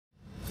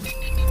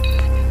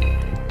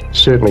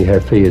certainly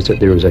have fears that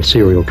there is a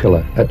serial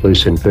killer at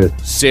loose in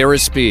Perth. Sarah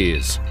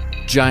Spiers,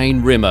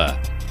 Jane Rimmer,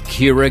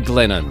 Kira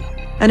Glennon.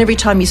 And every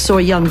time you saw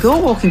a young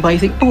girl walking by, you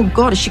think, oh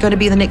God, is she going to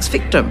be the next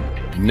victim?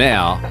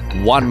 Now,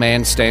 one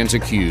man stands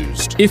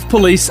accused. If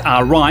police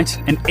are right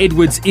and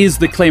Edwards is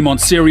the Claremont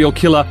serial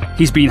killer,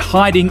 he's been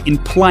hiding in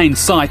plain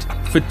sight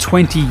for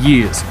 20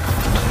 years.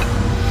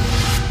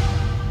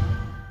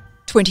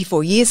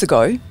 24 years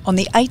ago, on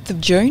the 8th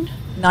of June,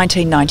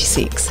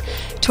 1996,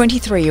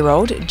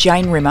 23-year-old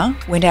Jane Rimmer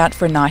went out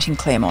for a night in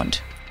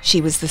Claremont.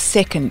 She was the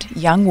second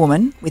young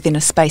woman within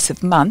a space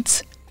of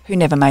months who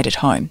never made it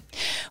home.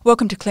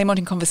 Welcome to Claremont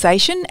in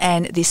Conversation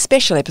and this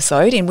special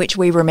episode in which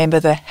we remember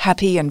the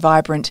happy and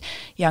vibrant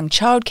young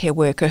childcare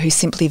worker who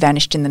simply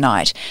vanished in the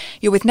night.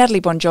 You're with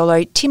Natalie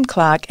Bonjolo, Tim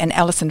Clark and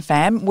Alison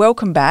Pham.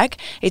 Welcome back.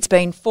 It's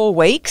been 4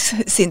 weeks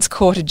since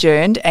court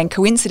adjourned, and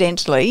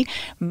coincidentally,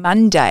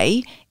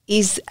 Monday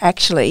is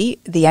actually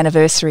the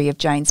anniversary of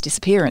Jane's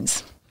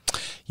disappearance.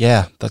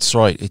 Yeah, that's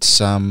right.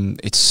 It's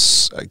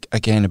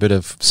again a bit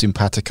of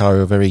simpatico,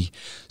 a very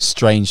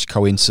strange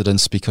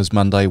coincidence, because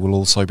Monday will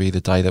also be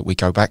the day that we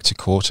go back to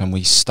court and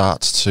we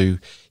start to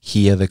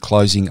hear the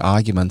closing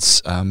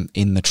arguments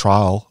in the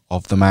trial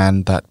of the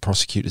man that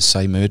prosecutors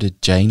say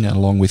murdered Jane,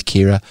 along with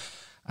Kira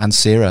and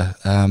Sarah.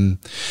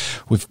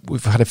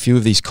 We've had a few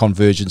of these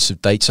convergence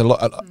of dates,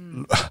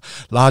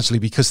 largely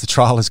because the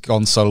trial has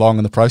gone so long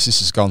and the process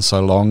has gone so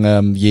long,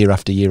 year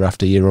after year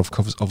after year.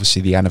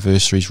 Obviously, the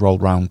anniversaries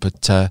rolled round,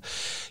 but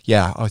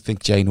I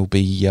think Jane will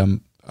be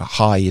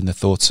high in the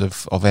thoughts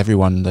of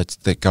everyone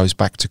that goes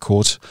back to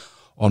court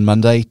on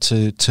Monday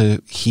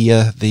to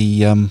hear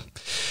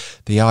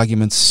the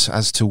arguments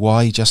as to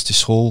why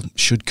Justice Hall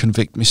should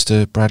convict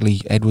Mr.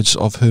 Bradley Edwards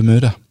of her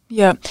murder.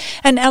 Yeah.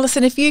 And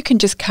Alison, if you can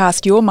just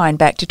cast your mind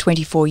back to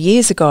 24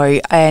 years ago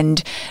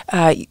and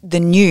the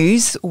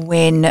news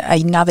when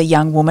another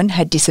young woman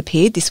had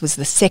disappeared. This was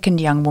the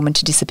second young woman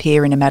to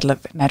disappear in a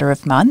matter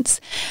of months.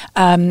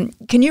 Can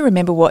you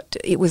remember what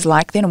it was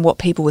like then and what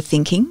people were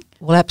thinking?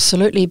 Well,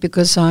 absolutely,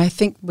 because I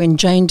think when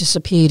Jane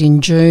disappeared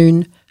in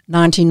June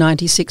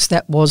 1996,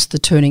 that was the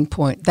turning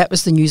point. That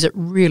was the news that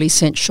really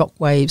sent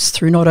shockwaves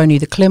through not only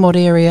the Claremont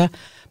area,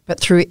 but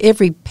through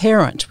every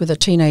parent with a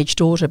teenage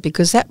daughter,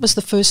 because that was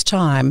the first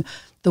time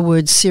the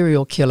word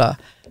serial killer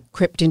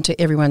crept into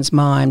everyone's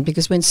mind.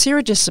 Because when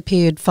Sarah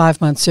disappeared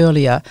 5 months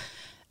earlier,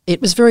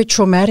 it was very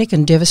traumatic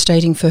and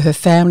devastating for her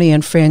family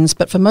and friends,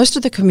 but for most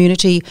of the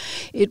community,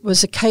 it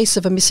was a case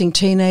of a missing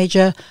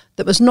teenager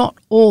that was not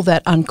all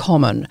that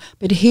uncommon.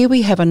 But here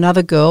we have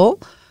another girl,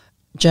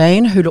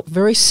 Jane, who looked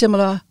very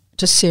similar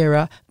to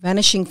Sarah,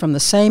 vanishing from the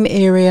same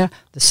area,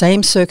 the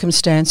same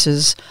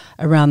circumstances,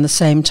 around the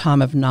same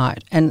time of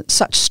night, and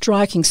such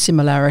striking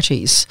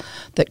similarities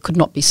that could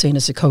not be seen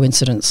as a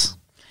coincidence.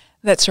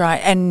 That's right.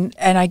 And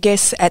I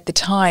guess at the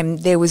time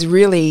there was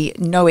really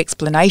no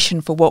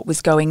explanation for what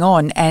was going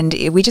on, and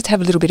we just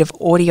have a little bit of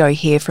audio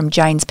here from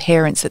Jane's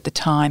parents at the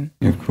time.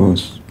 Of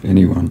course,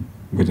 anyone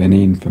with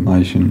any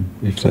information,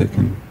 if they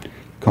can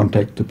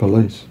contact the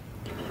police,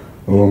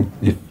 or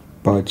if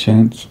by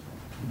chance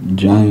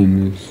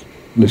Jane is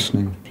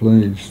listening,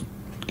 please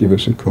give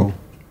us a call.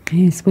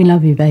 Yes, we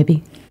love you,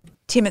 baby.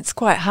 Tim, it's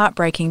quite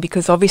heartbreaking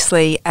because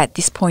obviously at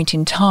this point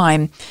in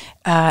time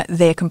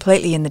they're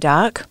completely in the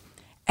dark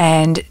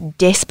and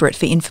desperate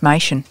for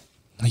information.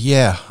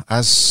 Yeah,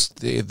 as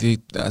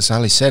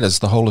Ali said, as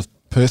the whole of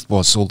Perth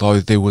was, although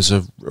there was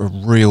a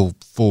real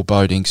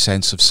foreboding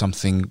sense of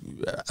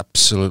something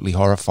absolutely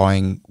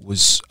horrifying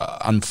was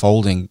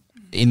unfolding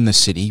in the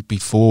city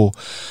before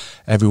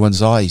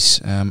everyone's eyes,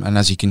 and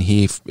as you can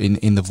hear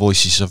in the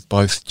voices of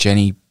both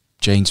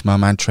Jane's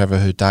mum and Trevor,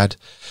 her dad,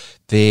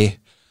 they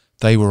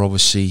were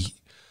obviously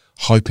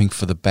hoping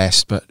for the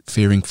best but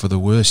fearing for the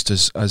worst,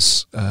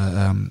 as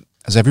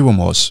everyone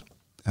was,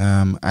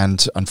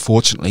 and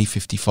unfortunately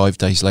 55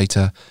 days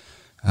later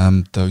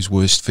those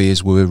worst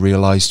fears were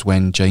realised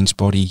when Jane's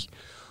body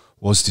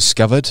was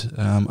discovered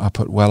up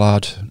at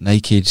Wellard,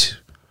 naked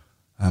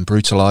and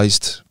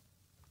brutalised.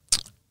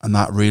 And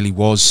that really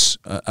was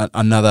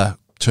another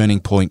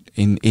turning point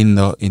in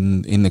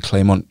the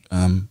Claremont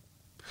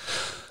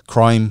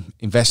crime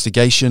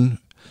investigation.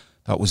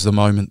 That was the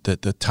moment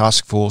that the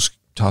task force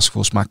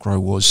Macro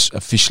was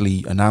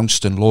officially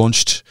announced and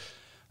launched,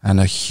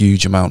 and a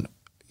huge amount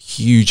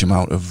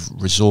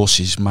of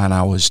resources, man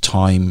hours,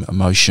 time,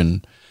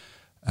 emotion,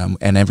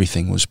 and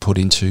everything was put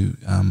into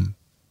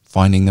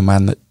finding the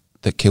man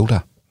that killed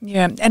her.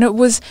 Yeah, and it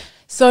was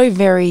so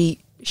very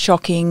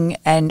shocking,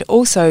 and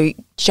also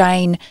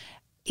Jane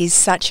is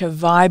such a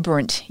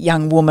vibrant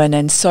young woman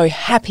and so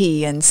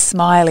happy and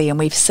smiley, and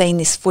we've seen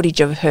this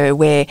footage of her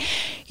where,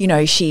 you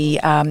know, she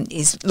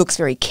looks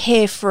very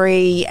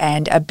carefree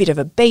and a bit of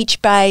a beach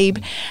babe.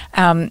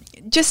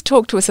 Just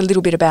talk to us a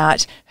little bit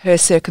about her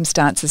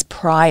circumstances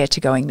prior to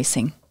going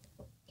missing.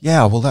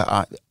 Yeah,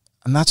 well,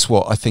 that's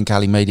what I think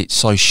Ali made it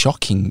so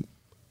shocking,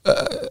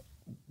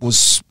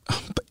 was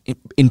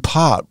in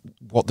part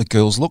what the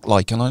girls look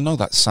like. And I know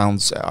that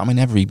sounds, I mean,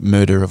 every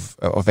murder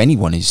of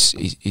anyone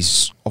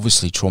is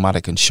obviously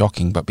traumatic and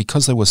shocking, but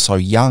because they were so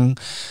young,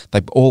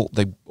 they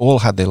all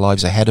had their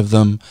lives ahead of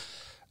them.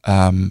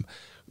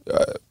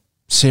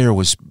 Sarah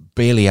was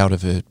barely out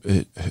of her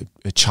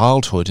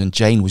childhood, and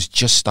Jane was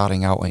just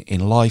starting out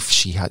in life.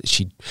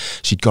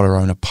 She'd got her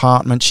own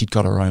apartment, she'd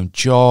got her own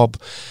job,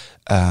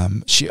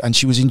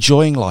 she was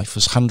enjoying life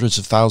as hundreds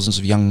of thousands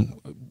of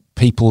young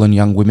people and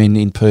young women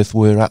in Perth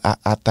were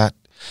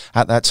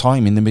at that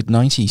time in the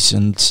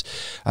mid-90s,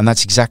 and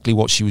that's exactly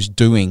what she was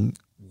doing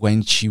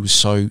when she was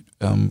so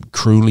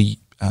cruelly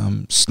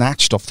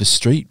snatched off the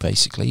street.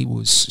 Basically,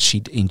 was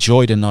she'd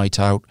enjoyed a night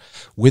out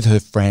with her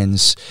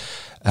friends,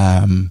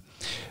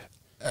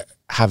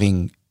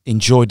 having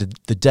enjoyed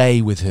the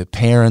day with her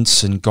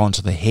parents and gone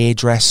to the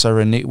hairdresser,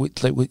 and it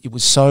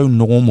was so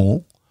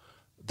normal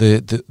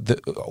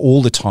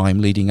all the time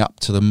leading up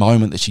to the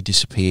moment that she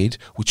disappeared,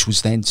 which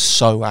was then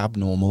so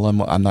abnormal,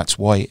 and that's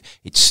why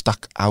it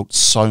stuck out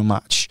so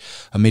much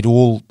amid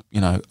all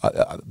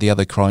the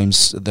other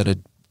crimes that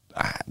had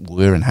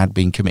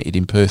been committed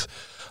in Perth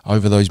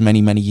over those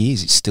many, many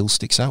years. It still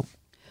sticks out.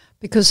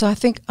 Because I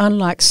think,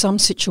 unlike some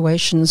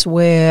situations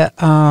where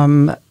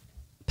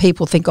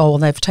people think, oh, well,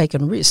 they've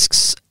taken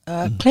risks,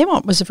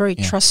 Claremont was very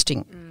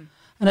trusting.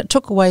 And it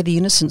took away the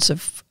innocence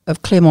of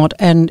Claremont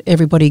and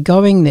everybody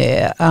going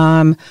there.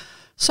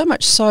 So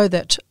much so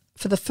that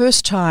for the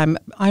first time,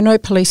 I know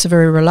police are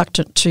very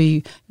reluctant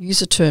to use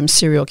the term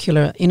serial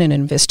killer in an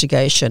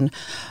investigation,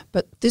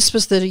 but this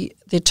was the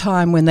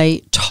time when they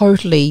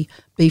totally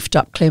beefed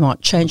up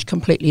Claremont, changed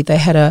completely. They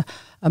had a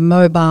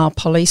mobile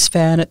police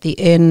van at the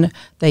end.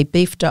 They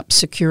beefed up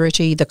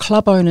security. The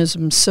club owners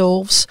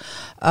themselves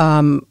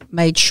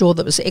made sure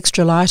there was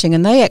extra lighting,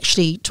 and they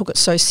actually took it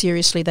so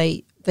seriously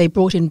they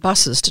brought in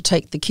buses to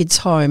take the kids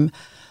home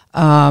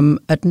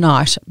at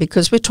night,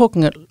 because we're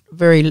talking at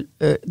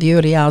the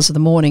early hours of the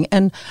morning,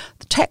 and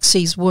the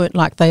taxis weren't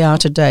like they are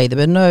today. There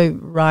were no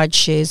ride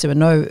shares, there were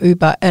no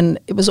Uber, and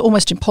it was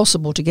almost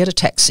impossible to get a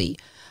taxi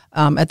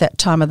at that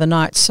time of the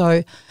night.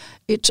 So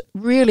it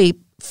really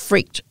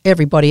freaked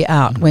everybody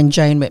out when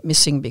Jane went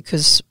missing,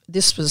 because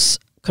this was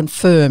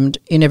confirmed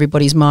in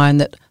everybody's mind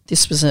that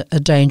this was a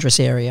dangerous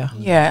area.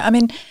 Yeah, I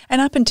mean, and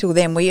up until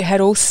then, we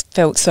had all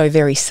felt so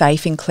very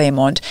safe in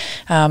Claremont.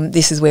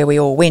 This is where we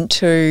all went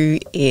to.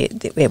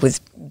 It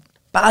was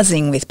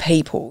buzzing with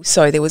people,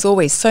 so there was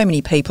always so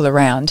many people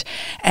around,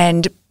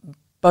 and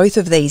both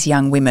of these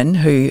young women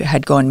who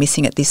had gone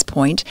missing at this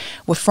point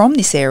were from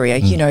this area.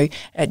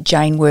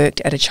 Jane worked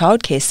at a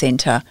childcare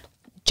centre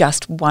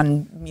just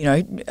one,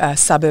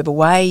 suburb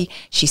away.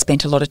 She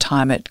spent a lot of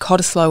time at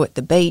Cottesloe at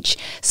the beach.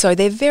 So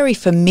they're very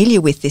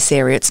familiar with this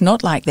area. It's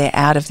not like they're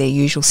out of their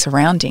usual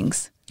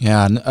surroundings.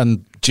 Yeah,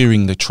 and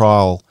during the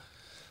trial,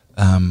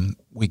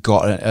 we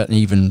got an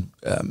even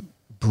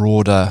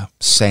broader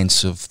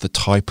sense of the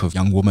type of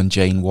young woman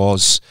Jane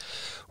was.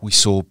 We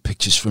saw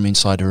pictures from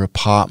inside her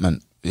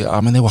apartment.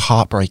 I mean, they were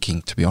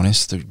heartbreaking, to be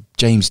honest. The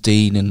James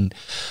Dean and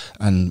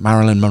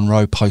Marilyn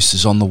Monroe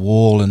posters on the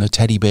wall, and a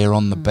teddy bear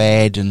on the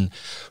bed, and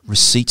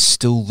receipts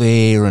still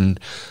there, and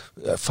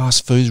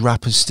fast food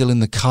wrappers still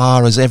in the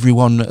car, as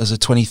everyone, as a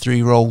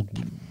 23-year-old,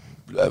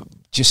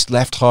 just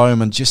left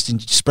home and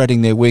just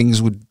spreading their wings,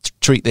 would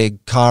treat their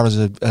car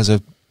as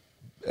a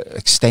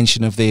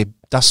extension of their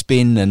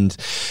dustbin, and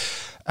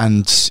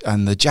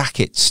the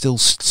jacket still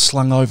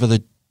slung over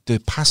the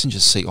passenger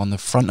seat on the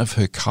front of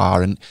her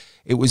car, and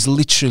it was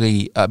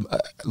literally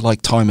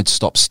like time had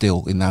stopped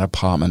still in that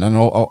apartment, and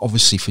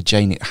obviously for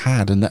Jane it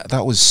had, and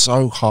that was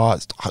so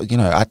hard,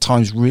 at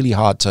times really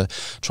hard to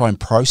try and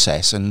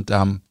process and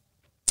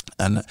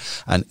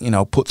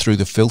put through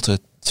the filter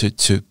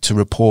to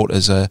report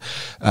as a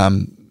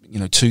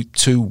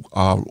to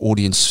our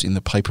audience in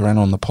the paper and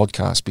on the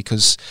podcast,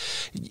 because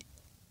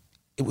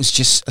it was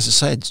just, as I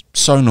said,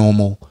 so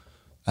normal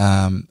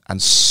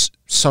and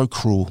so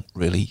cruel,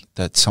 really,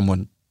 that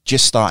someone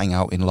just starting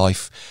out in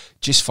life,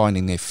 just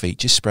finding their feet,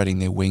 just spreading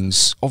their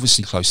wings,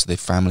 obviously close to their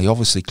family,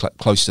 obviously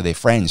close to their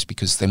friends,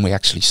 because then we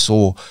actually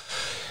saw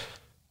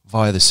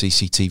via the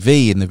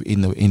CCTV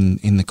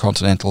in the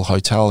Continental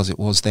Hotel, as it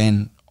was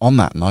then on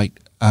that night,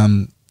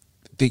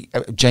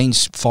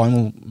 Jane's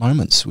final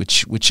moments,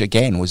 which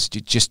again was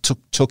just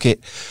took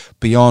it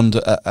beyond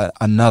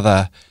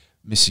another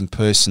missing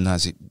person,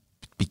 as it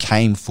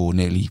became for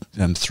nearly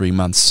 3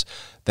 months.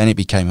 Then it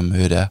became a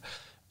murder.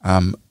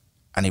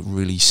 And it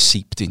really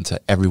seeped into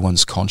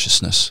everyone's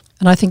consciousness.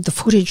 And I think the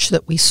footage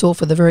that we saw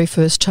for the very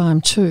first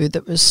time too,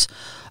 that was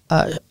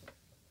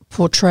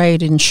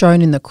portrayed and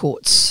shown in the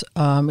courts,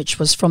 which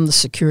was from the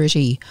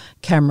security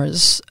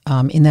cameras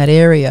in that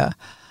area,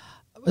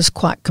 was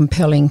quite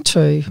compelling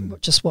too,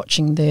 just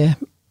watching there.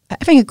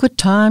 having a good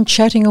time,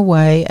 chatting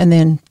away, and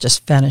then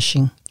just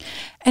vanishing.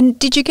 And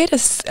did you get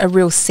a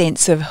real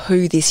sense of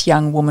who this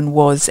young woman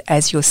was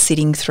as you're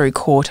sitting through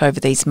court over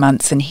these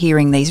months and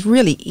hearing these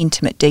really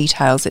intimate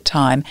details at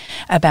time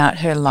about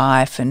her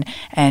life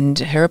and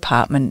her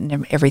apartment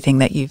and everything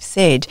that you've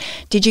said?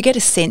 Did you get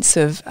a sense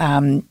of,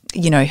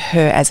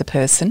 her as a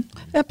person?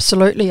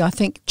 Absolutely. I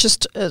think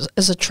just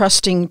as a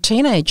trusting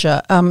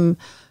teenager,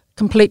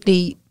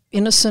 completely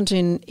innocent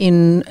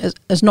in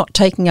as not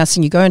taking us,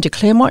 and you go into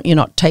Claremont, you're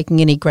not taking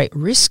any great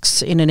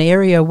risks in an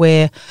area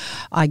where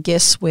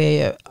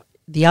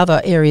the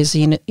other areas,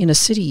 in inner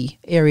city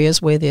areas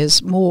where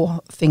there's more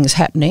things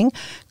happening.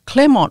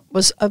 Claremont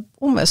was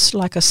almost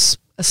like a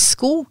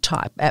school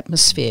type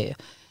atmosphere.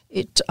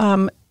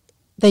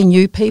 They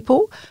knew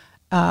people.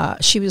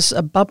 She was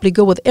a bubbly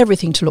girl with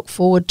everything to look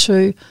forward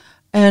to,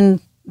 and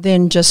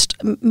then just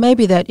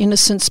maybe that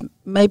innocence,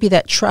 maybe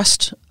that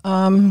trust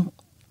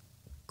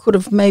could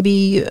have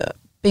maybe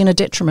been a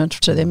detriment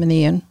to them in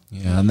the end.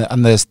 Yeah,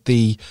 and there's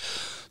the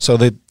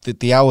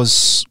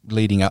hours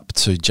leading up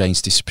to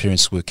Jane's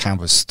disappearance were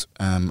canvassed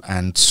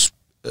and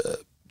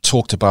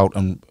talked about,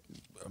 and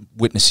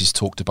witnesses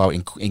talked about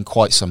in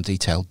quite some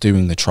detail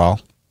during the trial.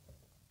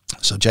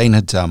 So Jane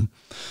had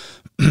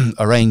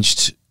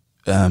arranged,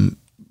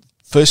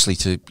 firstly,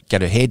 to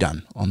get her hair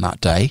done on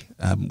that day,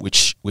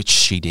 which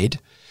she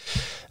did,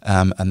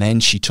 and then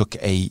she took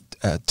a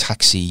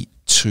taxi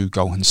to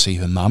go and see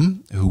her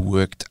mum, who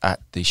worked at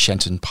the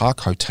Shenton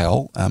Park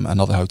Hotel,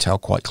 another hotel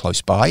quite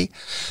close by.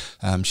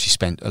 She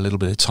spent a little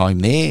bit of time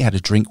there, had a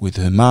drink with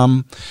her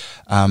mum,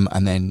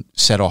 and then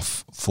set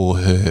off for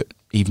her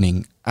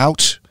evening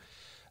out,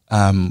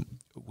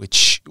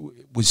 which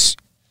was,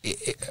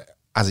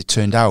 as it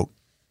turned out,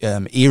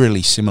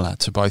 eerily similar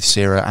to both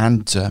Sarah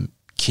and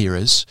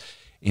Kira's,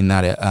 in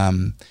that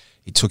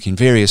it took in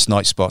various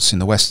night spots in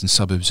the western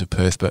suburbs of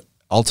Perth, but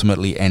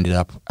ultimately ended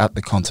up at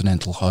the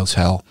Continental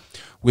Hotel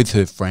with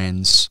her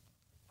friends.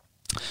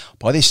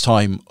 By this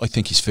time, I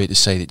think it's fair to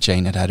say that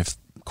Jane had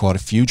quite a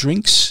few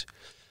drinks,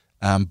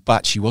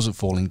 but she wasn't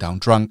falling down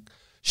drunk.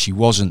 She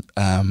wasn't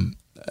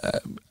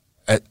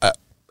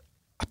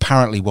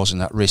apparently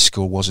wasn't at risk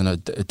or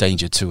wasn't a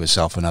danger to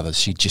herself and others.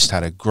 She just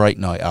had a great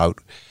night out,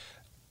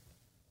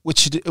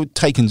 which had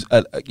taken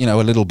a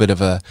little bit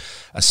of a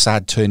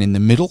sad turn in the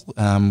middle.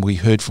 We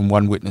heard from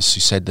one witness who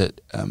said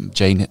that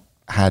Jane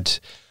had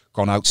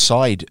gone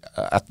outside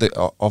of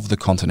the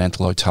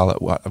Continental Hotel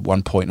at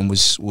one point and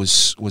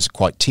was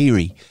quite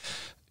teary.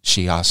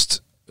 She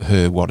asked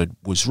her what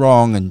was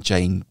wrong, and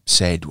Jane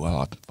said,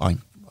 "Well,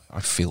 I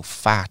feel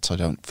fat. I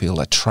don't feel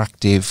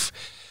attractive."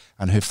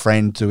 And her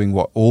friend, doing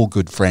what all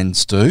good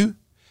friends do,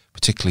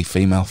 particularly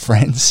female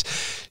friends,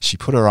 she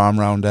put her arm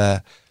around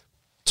her,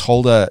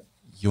 told her,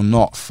 "You're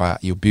not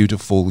fat. You're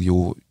beautiful.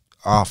 You're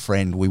our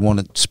friend. We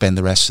want to spend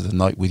the rest of the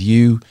night with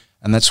you."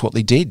 And that's what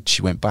they did.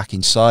 She went back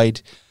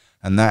inside.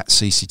 And that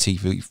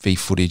CCTV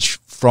footage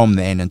from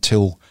then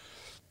until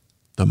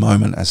the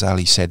moment, as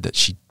Ali said, that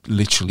she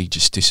literally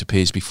just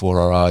disappears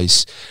before our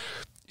eyes.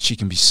 She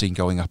can be seen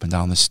going up and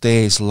down the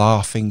stairs,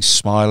 laughing,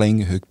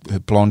 smiling. Her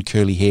blonde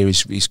curly hair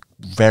is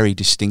very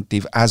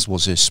distinctive, as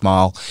was her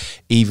smile,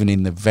 even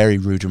in the very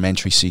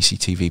rudimentary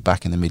CCTV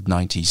back in the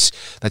mid-90s.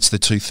 That's the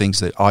two things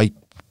that I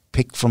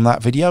picked from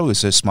that video,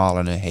 is her smile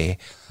and her hair.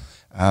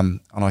 And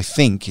I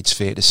think it's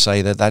fair to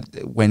say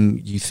that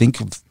when you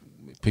think of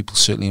people,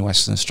 certainly in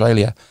Western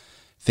Australia,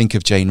 think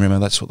of Jane Rimmer,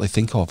 that's what they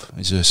think of,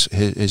 is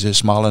her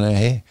smile and her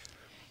hair.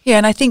 Yeah,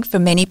 and I think for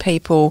many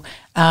people,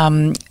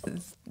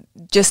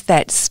 just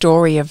that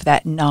story of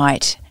that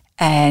night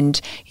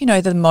and,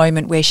 the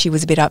moment where she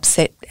was a bit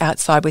upset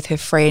outside with her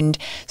friend,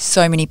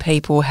 so many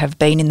people have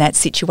been in that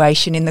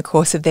situation in the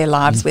course of their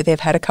lives where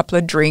they've had a couple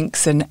of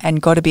drinks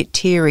and got a bit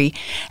teary.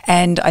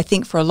 And I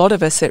think for a lot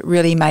of us, it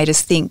really made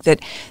us think that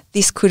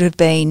this could have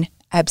been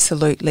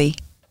absolutely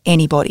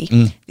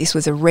anybody. This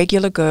was a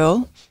regular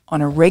girl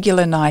on a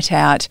regular night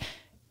out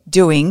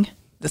doing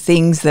the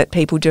things that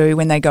people do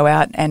when they go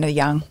out and are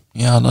young.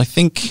 Yeah, and I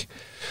think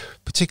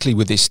particularly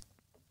with this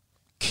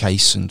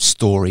case and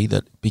story,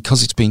 that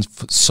because it's been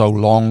so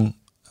long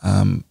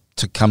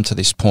to come to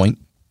this point,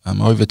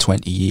 over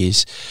 20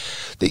 years,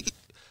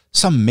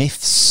 some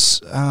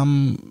myths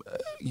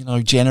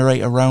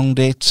generate around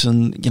it,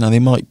 and there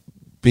might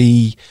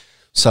be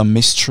some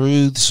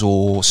mistruths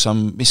or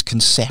some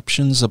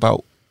misconceptions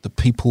about the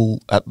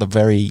people at the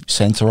very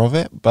centre of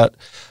it. But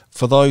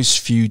for those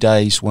few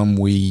days when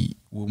we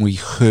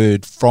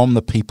heard from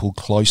the people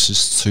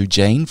closest to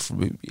Jane,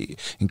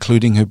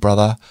 including her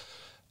brother,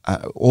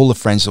 all the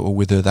friends that were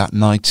with her that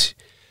night,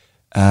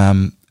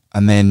 and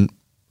then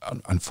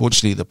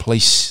unfortunately the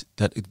police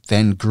that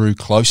then grew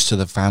close to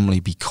the family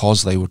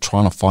because they were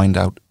trying to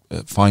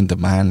find the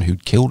man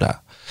who'd killed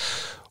her,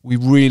 we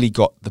really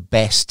got the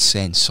best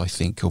sense, I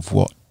think, of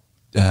what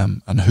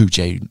and who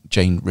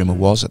Jane Rimmer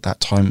was at that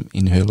time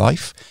in her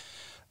life,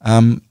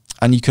 and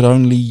you could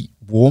only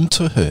warm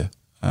to her.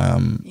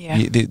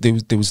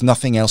 There was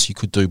nothing else you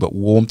could do but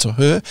warm to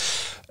her,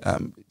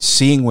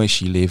 seeing where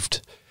she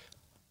lived,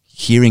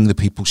 hearing the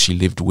people she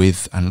lived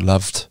with and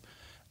loved,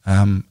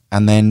 and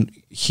then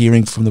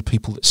hearing from the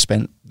people that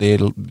spent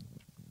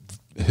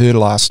her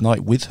last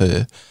night with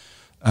her,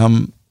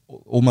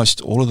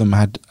 almost all of them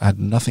had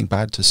nothing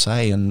bad to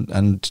say,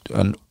 and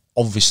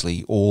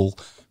obviously all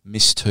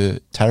missed her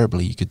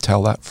terribly. You could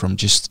tell that from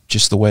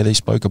just the way they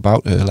spoke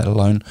about her, let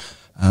alone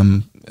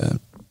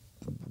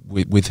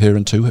with her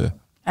and to her.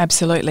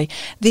 Absolutely.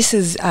 This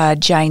is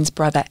Jane's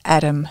brother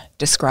Adam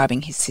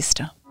describing his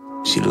sister.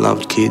 She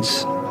loved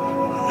kids,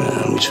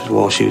 which was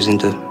why she was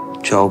into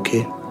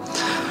childcare.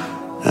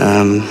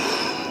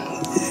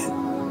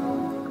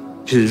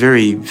 She was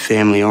very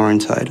family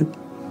orientated.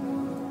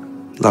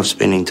 Loved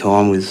spending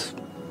time with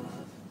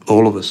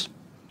all of us.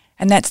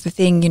 And that's the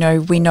thing,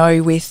 we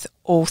know with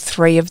all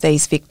three of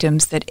these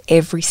victims that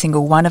every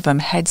single one of them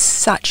had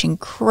such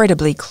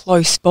incredibly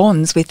close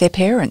bonds with their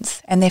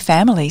parents and their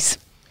families.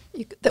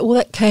 Well,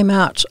 that came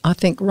out, I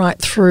think, right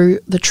through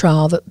the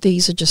trial, that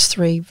these are just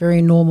three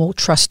very normal,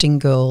 trusting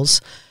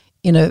girls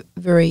in a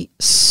very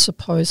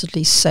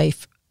supposedly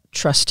safe,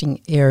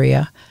 trusting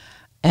area.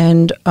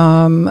 And,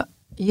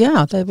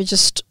 they were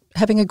just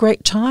having a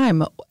great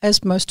time,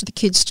 as most of the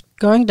kids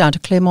going down to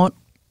Claremont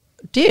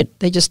did.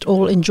 They just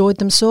all enjoyed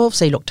themselves.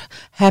 They looked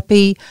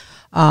happy.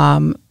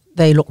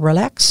 They looked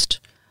relaxed.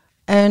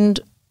 And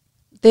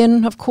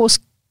then, of course,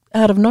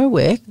 out of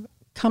nowhere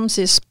comes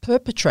this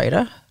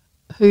perpetrator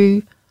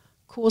who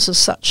causes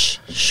such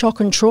shock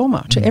and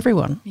trauma to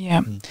everyone.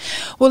 Yeah.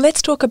 Well,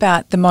 let's talk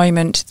about the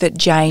moment that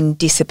Jane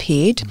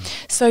disappeared.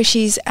 So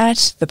she's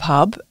at the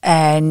pub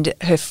and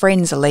her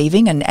friends are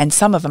leaving, and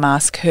some of them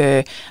ask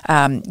her,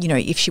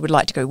 if she would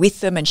like to go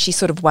with them, and she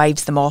sort of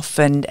waves them off,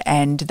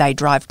 and they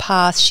drive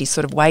past. She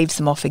sort of waves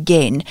them off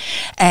again.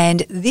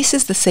 And this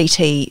is the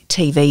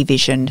CCTV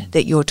vision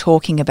that you're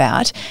talking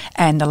about,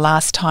 and the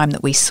last time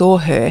that we saw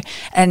her.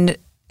 And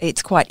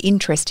it's quite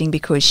interesting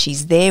because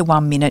she's there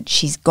 1 minute,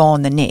 she's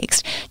gone the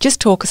next. Just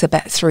talk us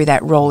through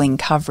that rolling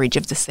coverage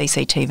of the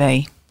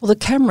CCTV. Well, the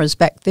cameras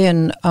back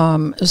then,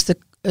 as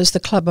the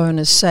club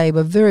owners say,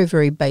 were very,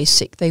 very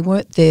basic. They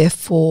weren't there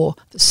for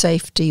the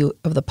safety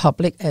of the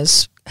public,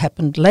 as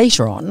happened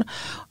later on.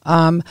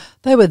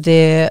 They were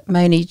there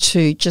mainly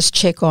to just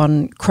check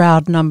on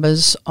crowd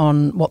numbers,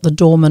 on what the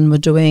doormen were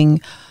doing,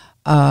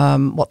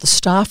 what the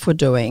staff were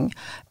doing.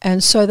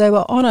 And so they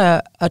were on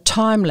a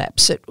time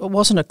lapse. It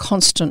wasn't a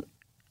constant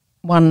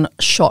one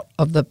shot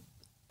of the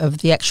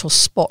actual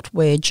spot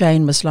where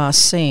Jane was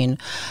last seen.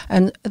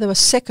 And there were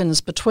seconds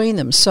between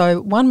them.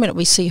 So 1 minute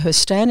we see her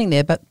standing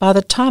there, but by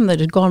the time that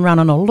had gone round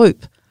on a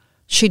loop,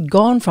 she'd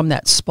gone from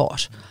that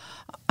spot.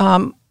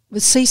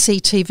 With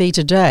CCTV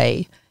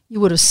today, you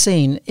would have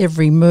seen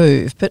every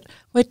move, but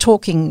we're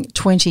talking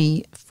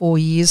 24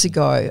 years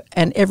ago,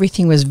 and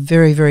everything was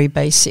very, very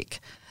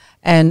basic.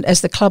 And as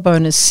the club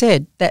owners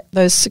said, that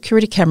those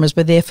security cameras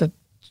were there for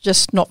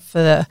just not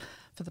for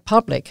the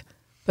public,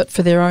 but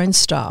for their own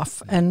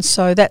staff. And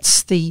so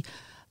that's the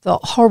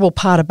horrible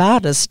part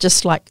about it, is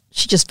just like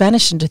she just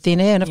vanished into thin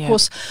air. And of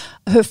course,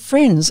 her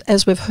friends,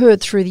 as we've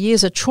heard through the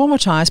years, are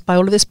traumatised by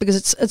all of this,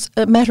 because it's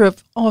a matter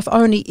of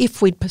only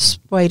if we'd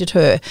persuaded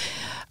her.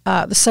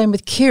 The same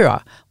with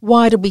Kira.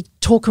 Why did we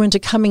talk her into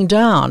coming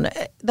down?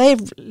 They're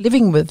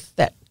living with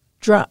that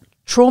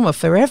trauma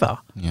forever.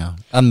 Yeah,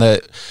 and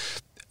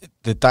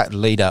that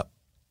lead up,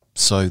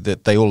 so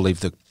that they all leave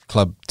the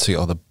club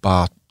or the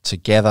bar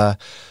together,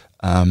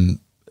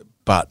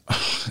 but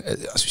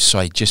as we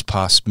say, just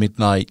past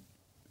midnight,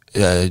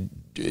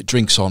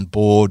 drinks on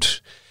board.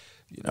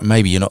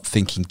 Maybe you're not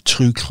thinking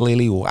too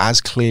clearly, or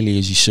as clearly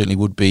as you certainly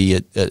would be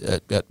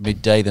at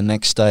midday the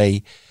next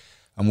day,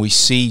 and we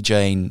see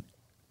Jane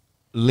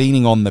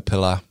leaning on the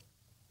pillar,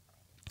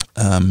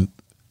 and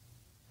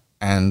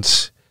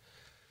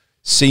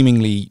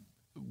seemingly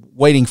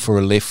waiting for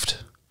a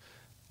lift.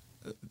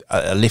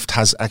 A lift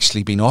has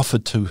actually been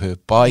offered to her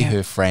by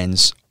her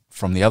friends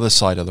from the other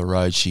side of the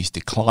road. She's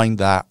declined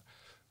that.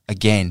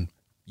 Again,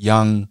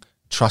 young,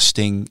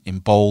 trusting,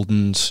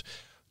 emboldened,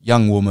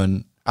 young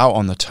woman out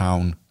on the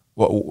town.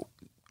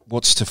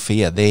 What's to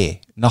fear there?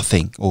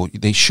 Nothing, or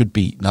there should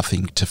be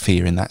nothing to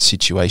fear in that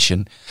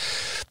situation.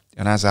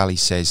 And as Ali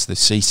says, the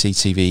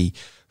CCTV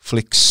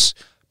flicks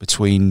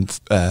between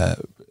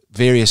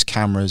various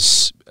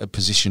cameras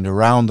positioned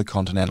around the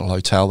Continental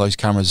Hotel, those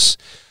cameras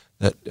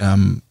that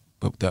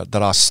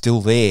are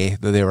still there.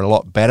 There are a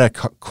lot better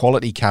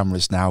quality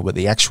cameras now, but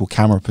the actual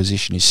camera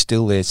position is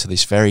still there to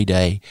this very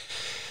day.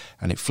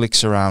 And it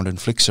flicks around,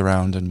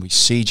 and we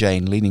see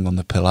Jane leaning on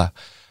the pillar.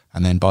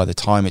 And then by the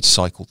time it's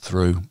cycled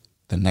through,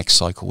 the next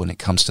cycle, when it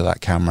comes to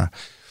that camera,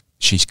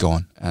 she's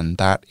gone. And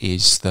that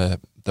is the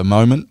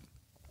moment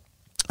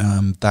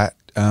that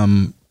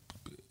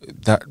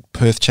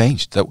Perth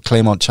changed, that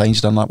Claremont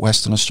changed, unlike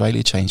Western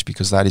Australia changed,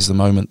 because that is the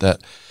moment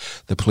that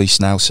the police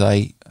now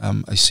say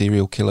a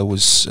serial killer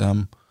was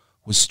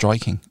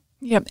striking.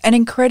 Yeah, and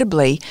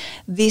incredibly,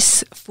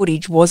 this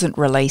footage wasn't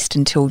released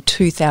until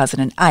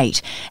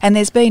 2008, and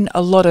there's been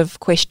a lot of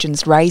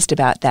questions raised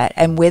about that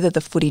and whether the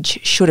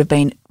footage should have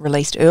been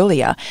released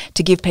earlier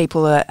to give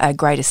people a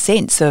greater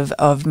sense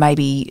of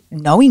maybe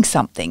knowing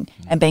something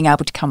and being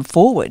able to come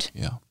forward.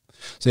 Yeah.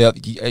 So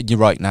you're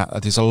right,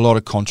 Nat. There's a lot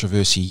of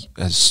controversy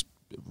has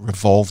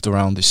revolved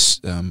around this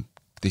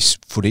this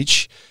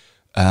footage,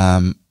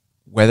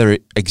 whether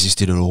it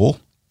existed at all,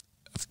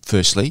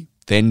 firstly.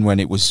 Then when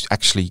it was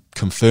actually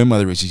confirmed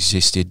whether it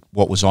existed,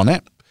 what was on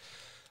it.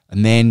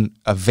 And then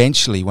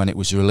eventually when it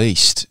was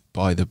released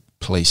by the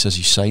police, as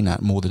you say,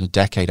 Nat, more than a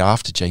decade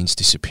after Jane's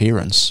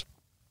disappearance,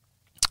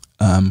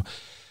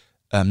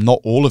 not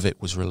all of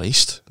it was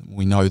released.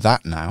 We know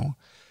that now.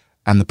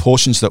 And the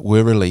portions that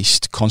were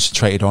released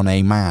concentrated on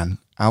a man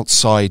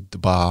outside the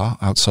bar,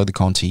 outside the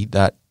Conti,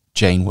 that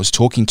Jane was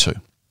talking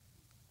to.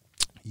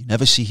 You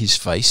never see his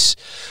face.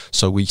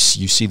 So you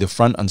see the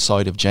front and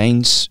side of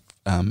Jane's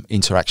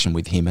interaction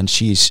with him, and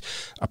she is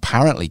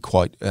apparently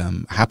quite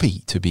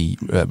happy to be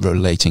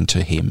relating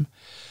to him.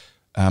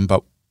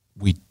 But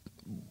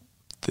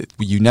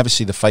you never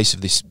see the face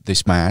of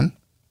this man,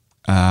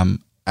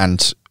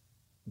 and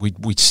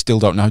we still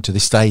don't know to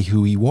this day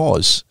who he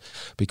was,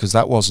 because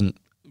that wasn't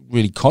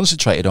really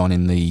concentrated on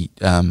in the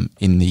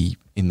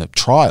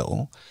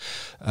trial,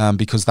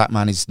 because that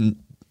man is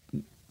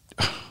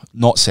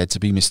not said to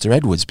be Mr.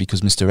 Edwards,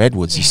 because Mr.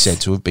 Edwards is said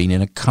to have been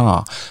in a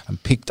car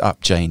and picked up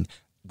Jane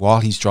while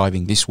he's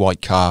driving this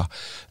white car,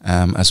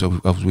 as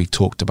we've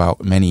talked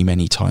about many,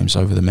 many times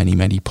over the many,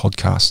 many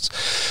podcasts.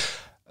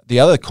 The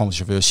other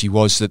controversy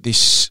was that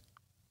this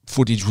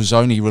footage was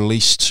only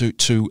released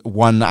to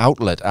one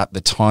outlet at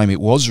the time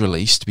it was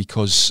released,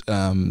 because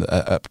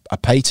a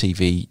pay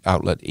TV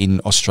outlet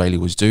in Australia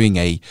was doing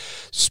a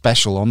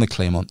special on the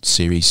Claremont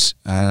series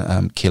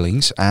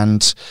killings,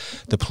 and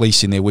the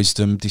police in their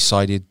wisdom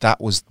decided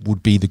that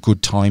would be the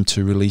good time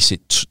to release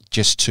it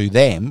just to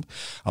them.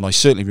 And I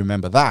certainly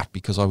remember that,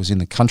 because I was in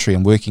the country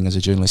and working as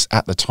a journalist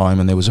at the time,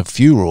 and there was a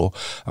furor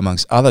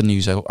amongst other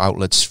news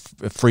outlets,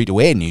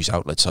 free-to-air news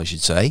outlets I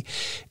should say,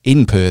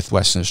 in Perth,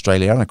 Western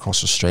Australia and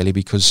across Australia,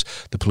 because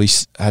the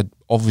police had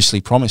obviously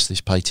promised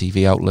this pay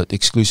TV outlet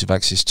exclusive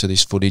access to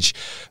this footage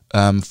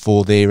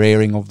for their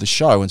airing of the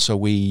show. And so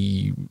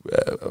we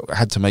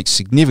had to make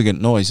significant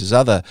noise as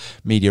other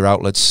media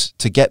outlets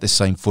to get the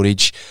same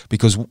footage,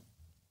 because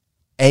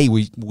I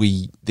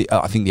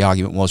think the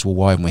argument was, well,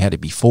 why haven't we had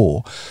it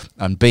before?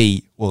 And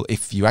B, well,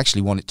 if you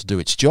actually want it to do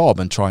its job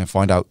and try and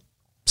find out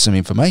some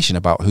information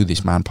about who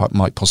this man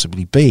might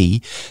possibly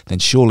be, then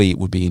surely it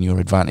would be in your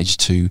advantage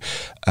to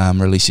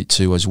release it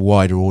to as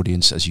wide an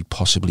audience as you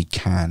possibly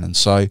can. And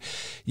so,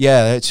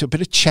 yeah, it's a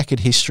bit of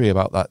checkered history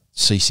about that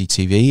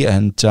CCTV,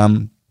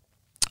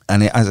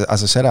 and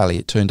as I said, Ali,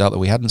 it turned out that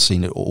we hadn't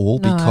seen it all,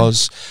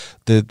 because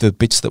the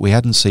bits that we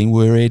hadn't seen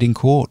were aired in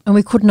court. And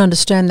we couldn't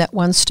understand that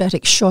one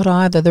static shot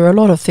either. There are a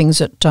lot of things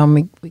that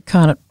we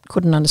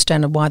couldn't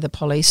understand why the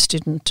police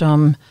didn't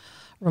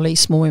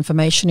release more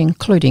information,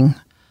 including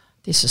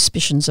the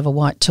suspicions of a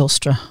white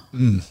Telstra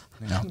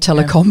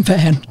telecom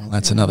van. Well,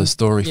 that's another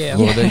story. Yeah.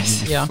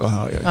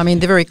 For I mean,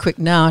 they're very quick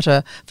now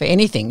for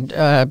anything,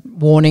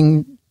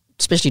 warning,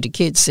 especially to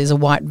kids. There's a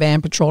white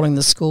van patrolling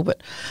the school,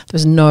 but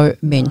there's no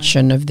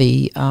mention of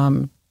the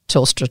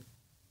Telstra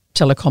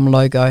telecom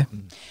logo.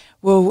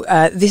 Well,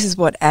 this is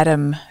what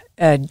Adam,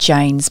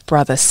 Jane's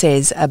brother,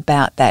 says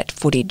about that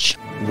footage.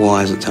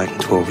 Why has it taken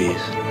 12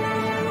 years?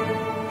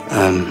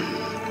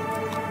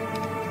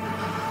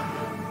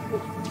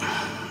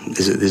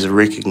 There's a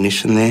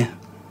recognition there.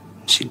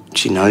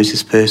 She knows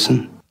this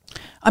person.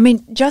 I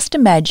mean, just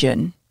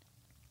imagine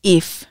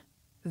if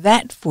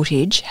that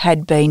footage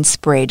had been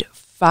spread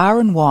far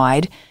and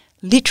wide,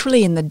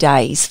 literally in the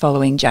days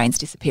following Jane's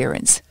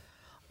disappearance.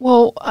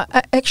 Well,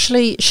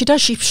 actually, she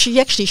does. She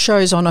actually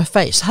shows on her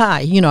face,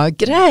 "Hi,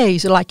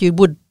 g'day," like you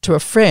would to a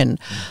friend.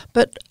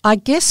 But I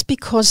guess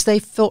because they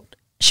felt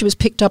she was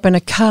picked up in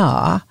a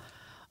car,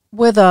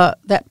 whether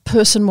that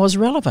person was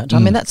relevant. I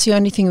mean, that's the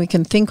only thing we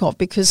can think of,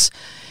 because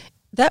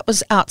that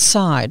was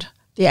outside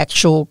the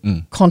actual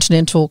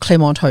Continental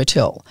Claremont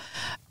Hotel.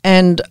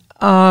 And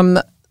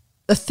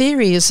the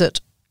theory is that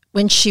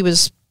when she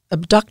was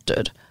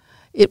abducted,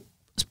 it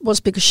was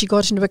because she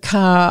got into a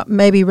car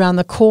maybe around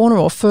the corner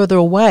or further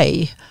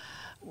away.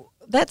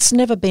 That's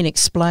never been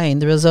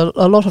explained. There is a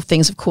lot of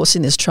things, of course,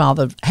 in this trial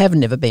that have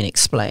never been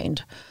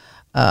explained.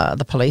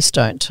 The police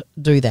don't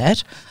do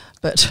that.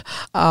 But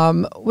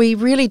we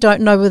really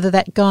don't know whether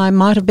that guy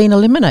might have been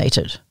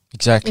eliminated.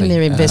 Exactly. In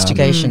their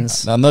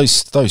investigations. And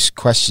those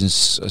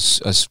questions,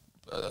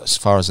 as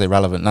far as they're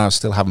relevant now,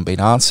 still haven't been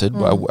answered.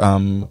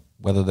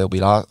 Whether they'll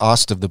be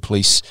asked of the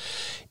police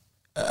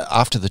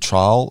after the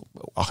trial,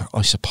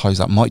 I suppose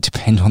that might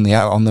depend on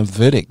the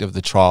verdict of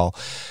the trial,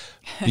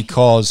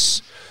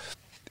 because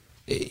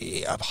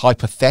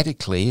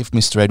hypothetically, if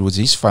Mr. Edwards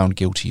is found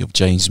guilty of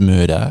Jane's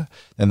murder,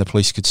 then the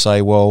police could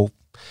say, well,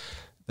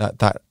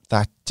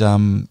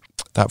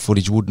 that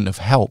footage wouldn't have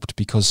helped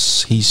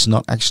because he's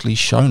not actually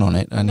shown on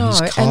it, and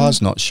his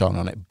car's not shown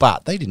on it.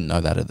 But they didn't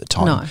know that at the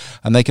time. No.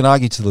 And they can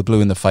argue till the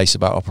blue in the face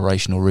about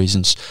operational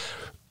reasons.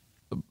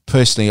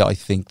 Personally, I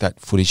think that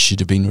footage should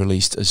have been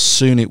released as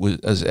soon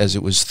as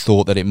it was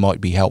thought that it might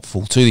be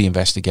helpful to the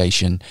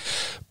investigation.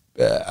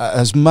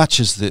 As much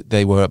as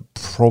they were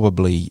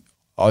probably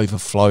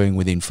overflowing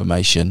with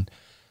information,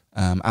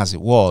 as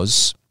it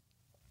was,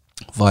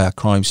 via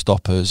Crime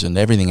Stoppers and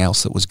everything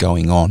else that was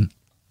going on.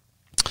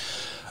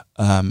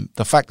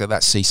 The fact that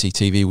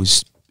CCTV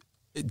was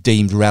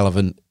deemed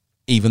relevant,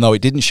 even though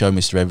it didn't show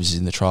Mr. Edwards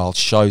in the trial,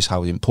 shows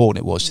how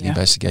important it was to the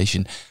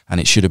investigation, and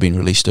it should have been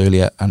released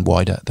earlier and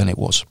wider than it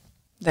was.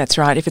 That's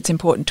right. If it's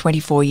important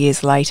 24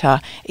 years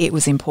later, it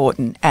was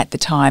important at the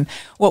time.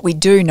 What we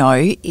do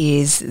know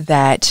is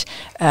that,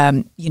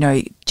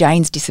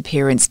 Jane's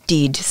disappearance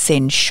did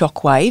send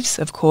shockwaves,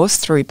 of course,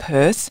 through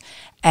Perth,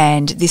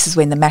 and this is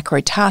when the Macro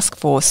Task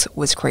Force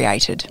was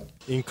created.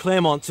 In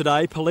Claremont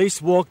today,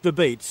 police walked the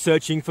beat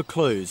searching for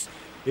clues.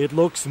 It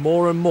looks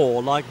more and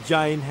more like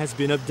Jane has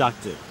been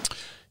abducted.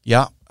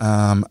 Yeah,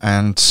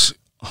 and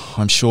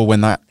I'm sure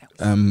when that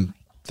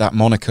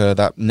moniker,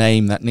 that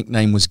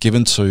nickname was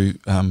given to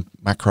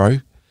Macro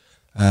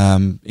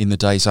in the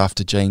days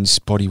after Jane's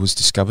body was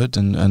discovered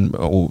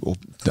or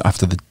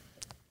after the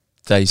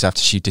days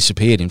after she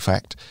disappeared, in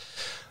fact,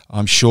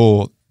 I'm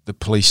sure the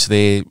police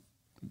there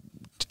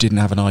didn't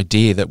have an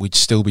idea that we'd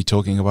still be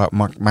talking about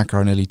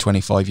Macro nearly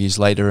 25 years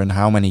later, and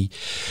how many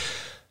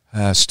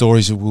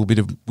stories would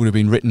have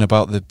been written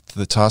about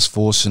the task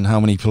force, and how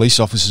many police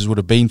officers would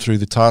have been through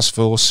the task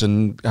force,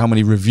 and how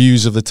many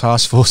reviews of the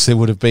task force there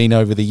would have been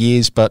over the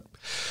years. But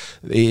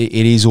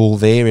it is all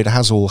there. It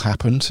has all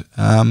happened.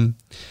 And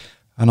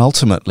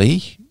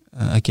ultimately,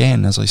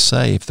 again, as I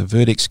say, if the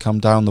verdicts come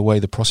down the way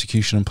the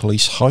prosecution and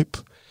police hope,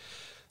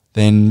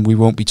 then we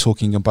won't be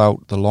talking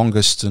about the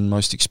longest and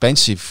most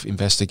expensive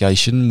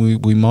investigation.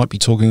 We might be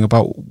talking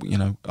about,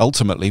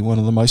 ultimately one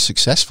of the most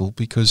successful,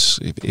 because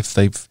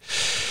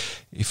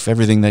if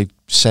everything they've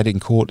said in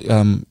court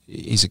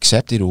is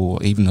accepted,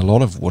 or even a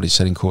lot of what is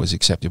said in court is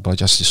accepted by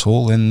Justice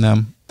Hall, then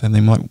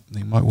they might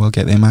well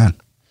get their man.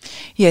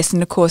 Yes,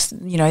 and of course,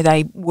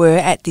 they were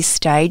at this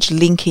stage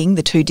linking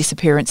the two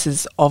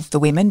disappearances of the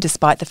women,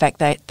 despite the fact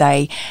that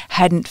they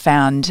hadn't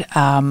found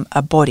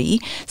a body.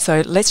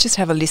 So let's just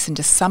have a listen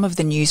to some of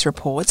the news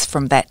reports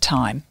from that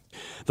time.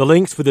 The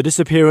links with the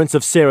disappearance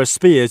of Sarah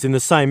Spears in the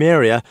same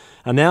area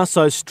are now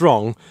so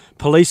strong,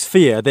 police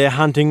fear they're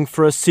hunting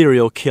for a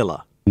serial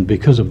killer.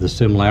 Because of the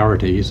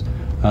similarities,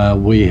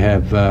 we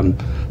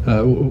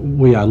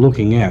are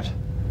looking at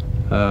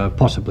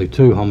possibly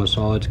 2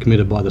 homicides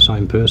committed by the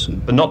same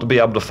person. But not to be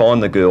able to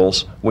find the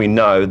girls, we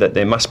know that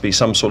there must be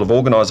some sort of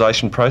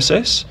organisation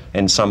process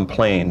and some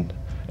plan,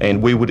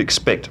 and we would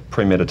expect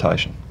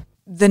premeditation.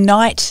 The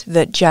night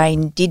that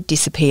Jane did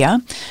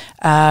disappear,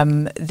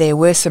 there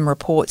were some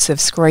reports of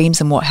screams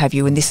and what have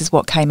you, and this is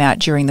what came out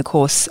during the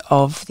course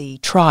of the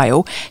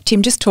trial.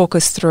 Tim, just talk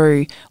us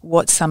through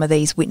what some of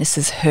these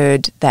witnesses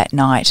heard that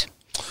night.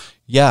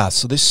 Yeah,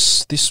 so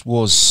this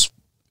was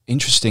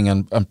interesting,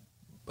 and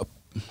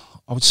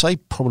I would say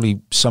probably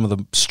some of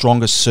the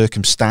strongest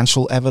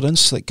circumstantial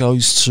evidence that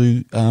goes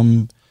to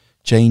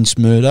Jane's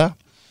murder.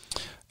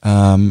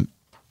 And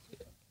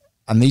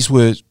these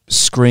were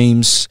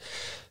screams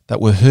that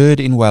were heard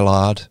in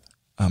Wellard,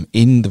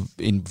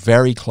 in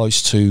very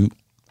close to,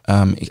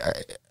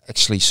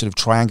 actually sort of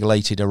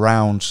triangulated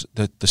around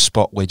the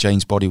spot where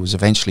Jane's body was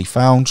eventually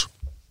found.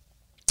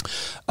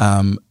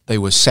 They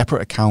were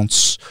separate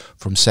accounts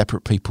from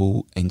separate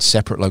people in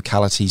separate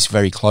localities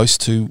very close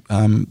to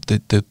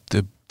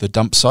the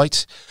dump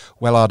site.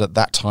 Wellard at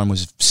that time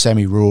was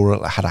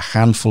semi-rural. It had a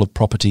handful of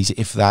properties,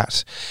 if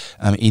that,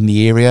 in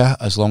the area,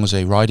 as long as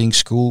a riding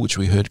school, which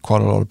we heard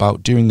quite a lot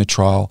about during the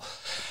trial.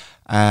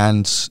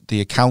 And the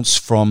accounts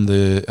from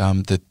the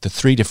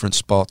 3 different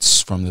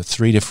spots, from the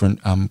 3 different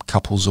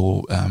couples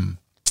or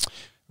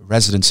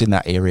residents in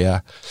that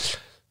area,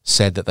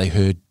 said that they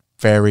heard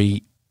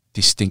very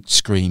distinct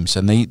screams,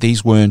 and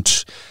these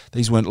weren't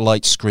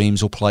light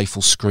screams or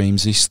playful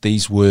screams.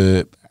 These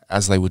were,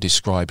 as they were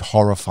described,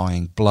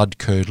 horrifying,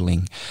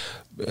 blood-curdling,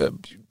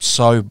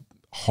 so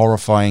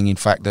horrifying, in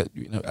fact, that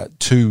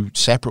 2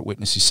 separate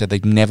witnesses said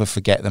they'd never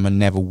forget them and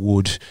never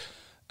would,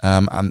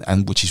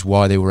 and which is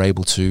why they were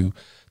able to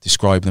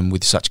describe them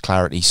with such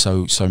clarity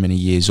so many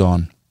years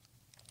on.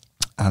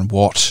 And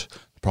what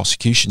the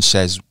prosecution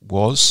says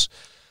was,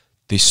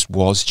 this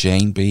was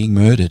Jane being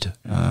murdered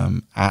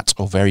at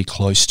or very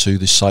close to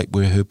the site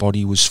where her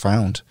body was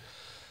found.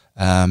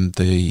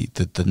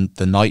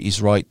 The night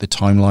is right, the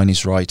timeline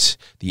is right,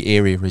 the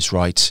area is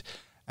right,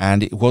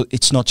 and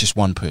it's not just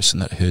one person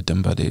that heard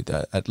them, but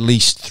at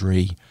least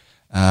 3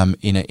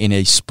 in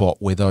a spot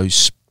where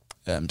those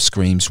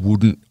screams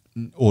wouldn't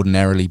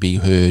ordinarily be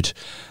heard,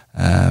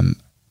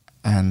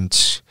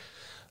 and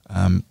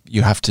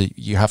you have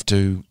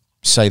to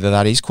say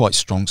that is quite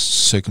strong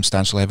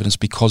circumstantial evidence,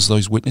 because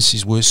those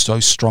witnesses were so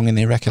strong in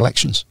their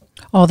recollections.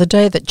 Oh, the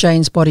day that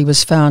Jane's body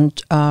was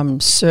found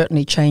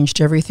certainly changed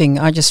everything.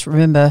 I just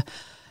remember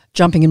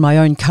jumping in my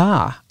own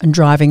car and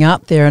driving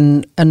out there,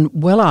 and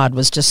Wellard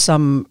was just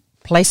some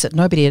place that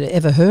nobody had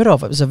ever heard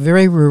of. It was a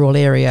very rural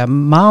area,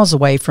 miles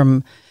away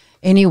from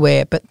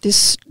anywhere, but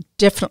this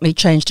definitely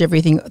changed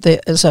everything.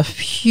 There is a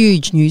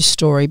huge news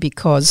story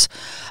because,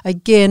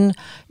 again,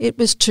 it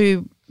was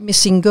 2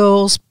 missing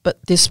girls,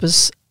 but this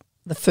was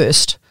the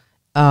first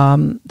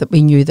that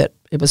we knew that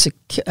It was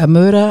a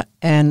murder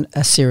and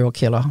a serial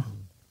killer.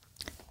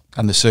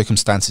 And the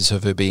circumstances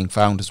of her being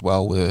found as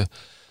well were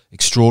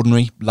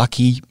extraordinary,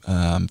 lucky,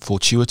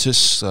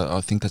 fortuitous.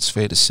 I think that's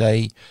fair to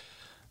say.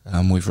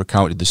 We've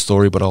recounted the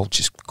story, but I'll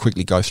just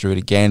quickly go through it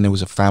again. There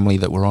was a family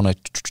that were on a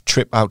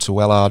trip out to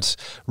Wellards,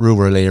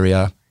 rural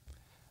area.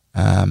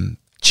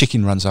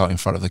 Chicken runs out in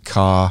front of the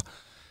car.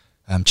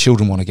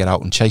 Children want to get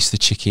out and chase the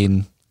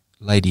chicken.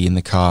 Lady in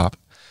the car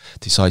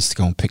decides to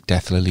go and pick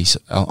death lilies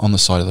on the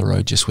side of the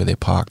road just where they're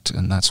parked,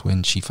 and that's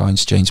when she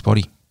finds Jane's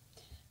body.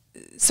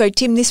 So,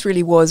 Tim, this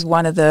really was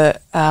one of the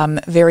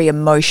very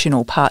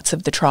emotional parts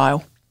of the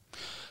trial.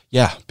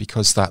 Yeah,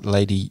 because that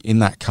lady in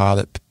that car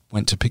that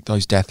went to pick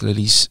those death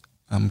lilies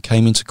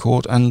came into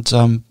court and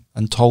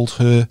told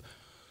her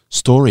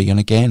story. And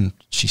again,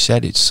 she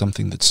said it's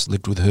something that's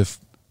lived with her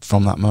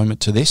from that moment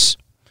to this.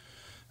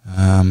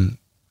 And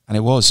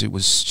she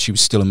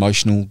was still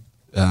emotional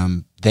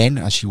then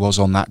as she was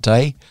on that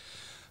day.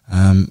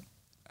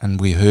 And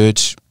we heard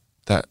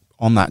that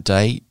on that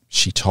day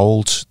she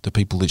told the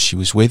people that she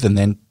was with and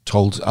then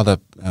told other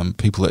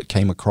people that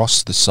came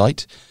across the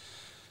site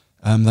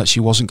that she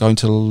wasn't going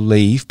to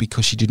leave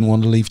because she didn't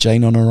want to leave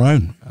Jane on her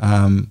own.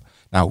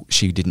 Now,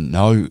 she didn't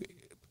know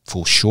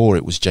for sure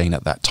it was Jane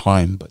at that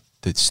time, but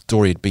the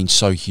story had been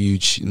so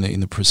huge in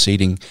the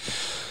preceding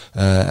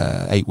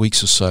 8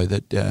 weeks or so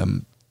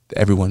that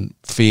everyone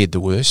feared the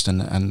worst,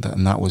 and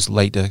that was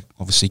later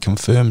obviously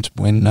confirmed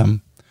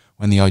when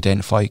the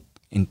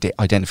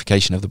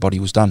identification of the body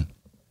was done.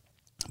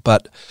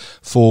 But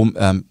for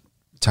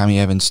Tammy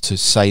Evans to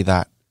say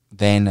that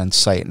then and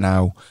say it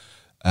now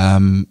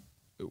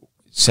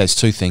says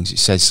two things. It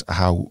says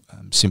how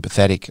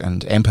sympathetic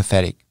and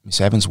empathetic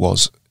Miss Evans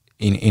was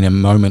in a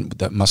moment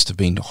that must have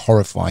been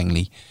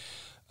horrifyingly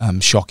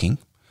shocking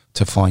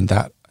to find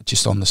that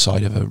just on the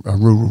side of a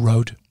rural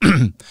road.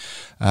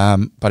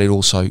 But it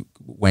also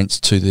went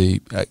to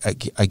the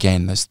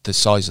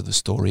size of the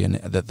story and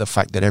the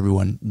fact that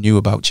everyone knew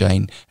about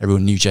Jane,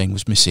 everyone knew Jane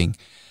was missing.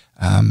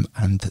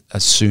 And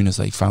as soon as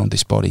they found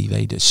this body,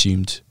 they'd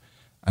assumed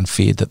and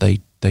feared that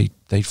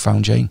they'd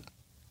found Jane.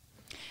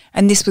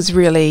 And this was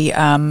really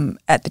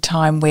at the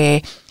time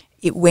where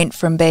it went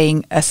from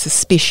being a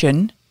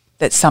suspicion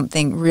that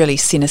something really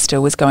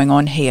sinister was going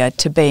on here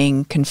to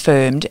being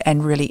confirmed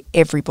and really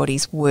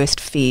everybody's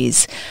worst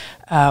fears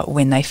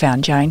when they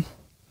found Jane.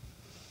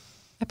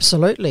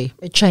 Absolutely.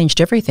 It changed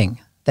everything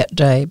that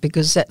day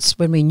because that's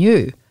when we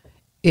knew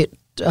it.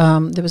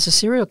 There was a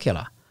serial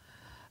killer.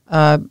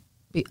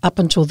 Up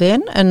until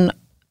then, and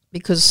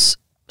because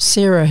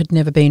Sarah had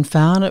never been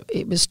found,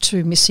 it was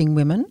two missing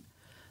women.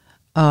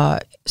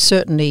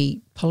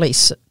 Certainly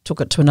police took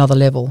it to another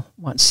level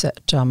once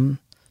that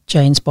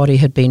Jane's body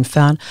had been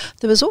found.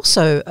 There was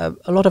also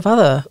a lot of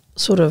other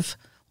sort of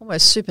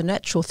almost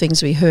supernatural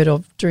things we heard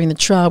of during the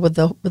trial with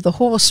the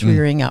horse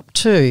rearing up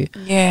too.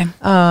 Yeah.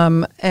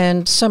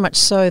 And so much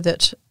so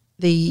that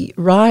the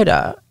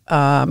rider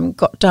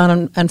got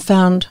down and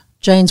found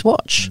Jane's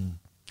watch,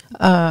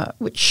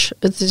 which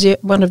is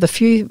one of the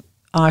few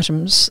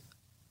items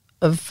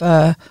of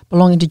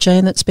belonging to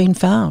Jane that's been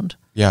found.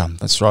 Yeah,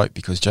 that's right,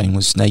 because Jane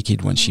was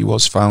naked when she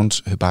was found.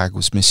 Her bag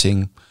was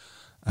missing.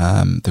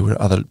 There were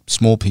other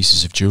small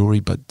pieces of jewellery,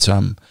 but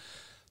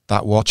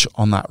that watch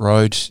on that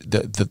road,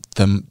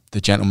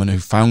 the gentleman who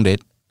found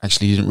it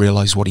actually didn't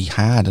realise what he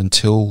had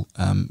until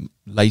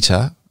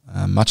later,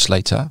 much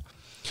later.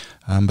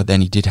 But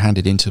then he did hand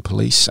it in to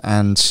police,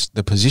 and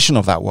the position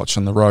of that watch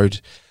on the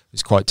road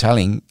is quite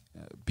telling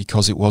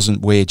because it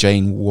wasn't where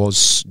Jane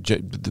was,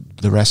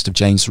 the rest of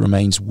Jane's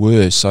remains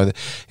were, so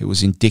it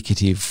was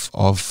indicative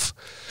of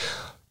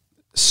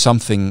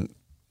something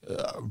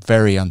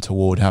very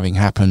untoward having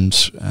happened,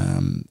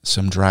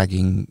 some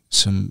dragging,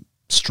 some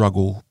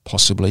struggle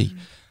possibly,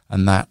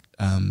 and that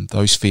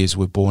those fears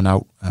were borne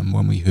out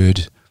when we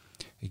heard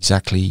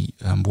exactly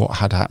what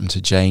had happened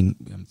to Jane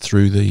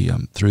through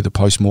the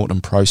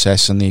post-mortem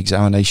process and the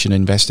examination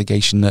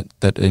investigation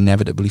that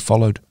inevitably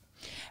followed.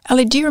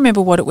 Ali, do you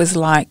remember what it was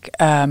like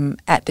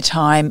at the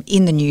time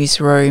in the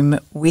newsroom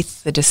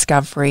with the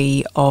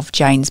discovery of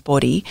Jane's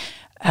body?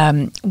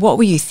 What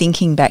were you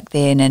thinking back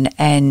then,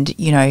 and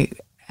you know,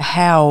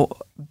 how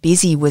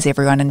busy was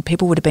everyone? And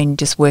people would have been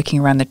just working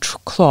around the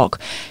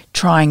clock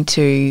trying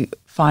to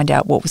find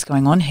out what was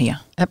going on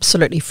here.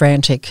 Absolutely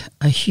frantic.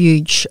 A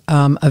huge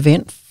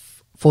event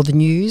for the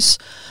news.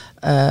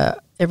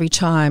 Every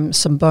time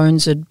some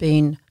bones had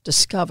been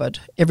discovered,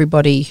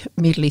 everybody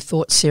immediately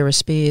thought Sarah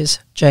Spiers,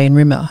 Jane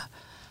Rimmer.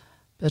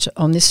 But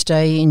on this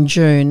day in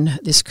June,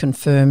 this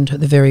confirmed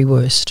the very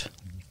worst.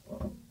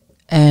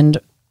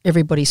 And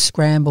everybody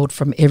scrambled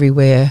from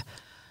everywhere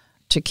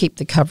to keep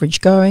the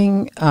coverage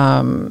going.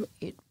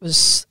 It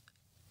was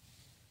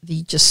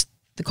the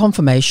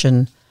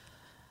confirmation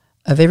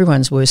of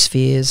everyone's worst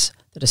fears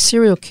that a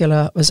serial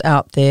killer was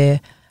out there,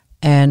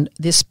 and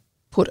this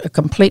put a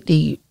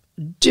completely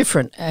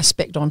different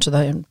aspect onto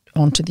the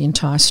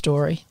entire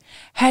story.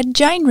 Had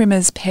Jane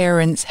Rimmer's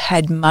parents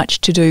had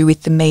much to do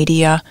with the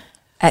media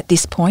at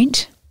this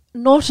point?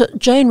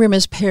 Jane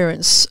Rimmer's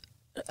parents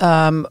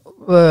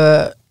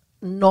were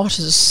not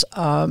as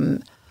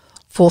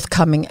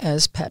forthcoming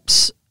as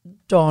perhaps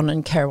Don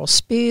and Carol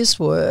Spears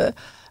were.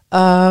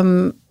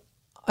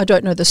 I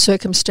don't know the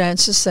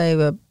circumstances. They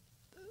were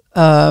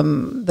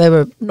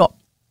not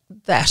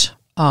that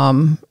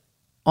on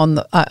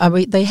the. I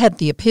mean, they had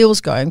the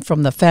appeals going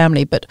from the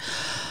family, but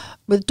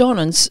with Don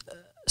and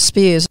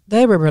Spears,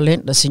 they were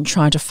relentless in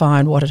trying to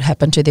find what had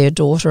happened to their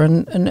daughter,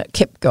 and it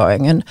kept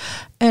going.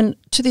 And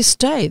to this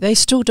day, they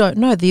still don't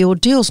know. The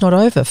ordeal's not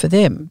over for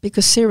them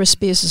because Sarah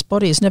Spears'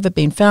 body has never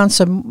been found.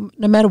 So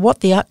no matter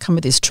what the outcome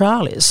of this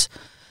trial is,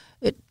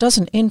 it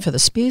doesn't end for the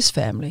Spears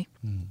family.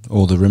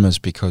 Or the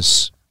Rimmers,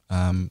 because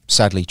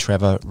sadly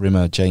Trevor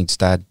Rimmer, Jane's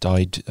dad,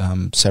 died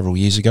several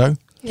years ago.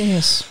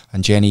 Yes.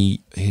 And Jenny,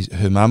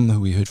 her mum,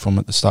 who we heard from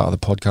at the start of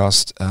the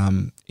podcast,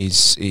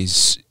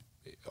 is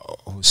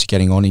obviously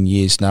getting on in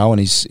years now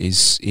and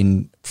is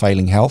in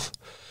failing health.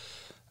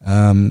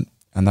 And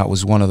that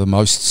was one of the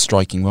most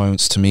striking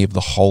moments to me of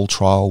the whole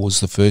trial,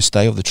 was the first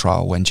day of the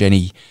trial when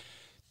Jenny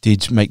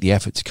did make the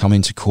effort to come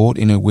into court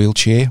in a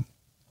wheelchair,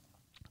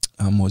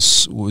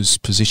 was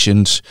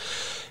positioned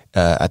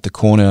at the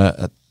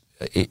corner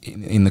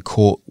in the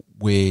court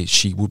where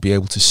she would be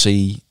able to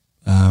see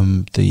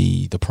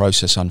the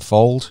process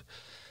unfold.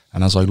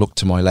 And as I looked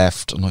to my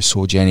left and I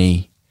saw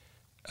Jenny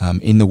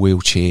in the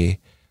wheelchair,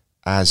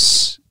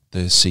 as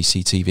the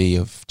CCTV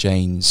of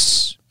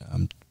Jane's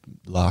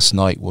last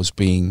night was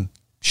being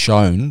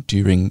shown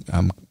during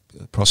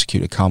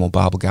Prosecutor Carmel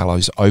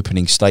Barbagallo's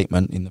opening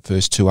statement in the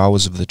first 2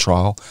 hours of the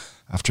trial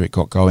after it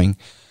got going,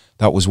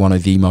 that was one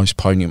of the most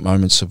poignant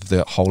moments of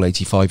the whole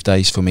 85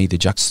 days for me, the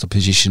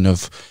juxtaposition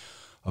of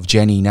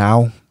Jenny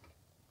now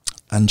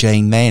and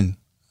Jane then,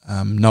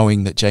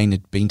 knowing that Jane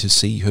had been to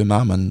see her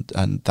mum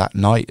and that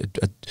night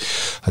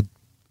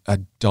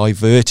had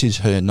diverted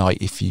her night,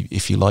 if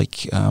you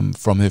like,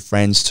 from her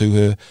friends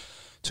to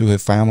her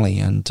family,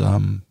 and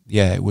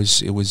it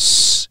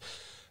was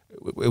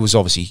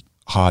obviously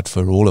hard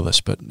for all of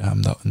us, but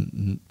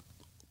the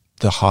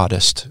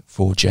hardest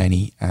for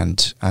Jenny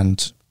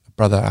and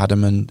brother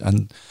Adam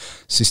and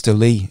sister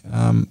Lee,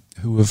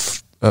 who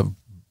have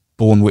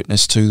borne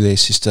witness to their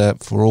sister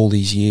for all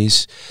these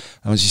years.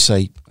 And as you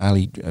say,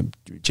 Ali,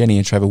 Jenny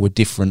and Trevor were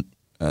different.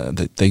 I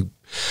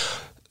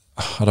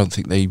don't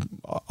think they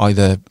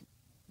either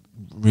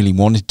really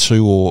wanted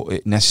to or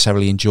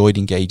necessarily enjoyed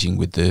engaging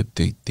with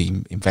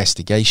the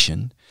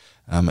investigation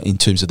in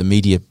terms of the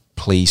media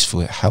pleas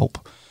for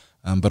help.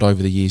 But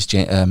over the years,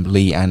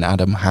 Lee and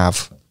Adam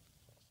have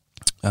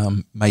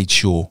made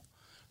sure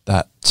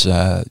that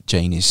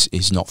Jane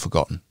is not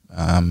forgotten,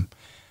 and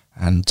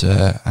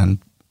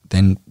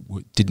then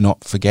did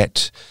not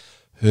forget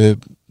her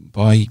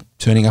by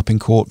turning up in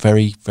court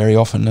very, very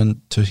often,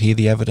 and to hear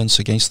the evidence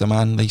against the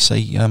man they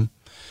say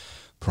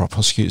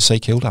prosecutors say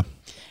killed her.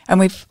 And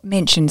we've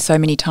mentioned so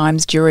many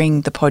times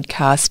during the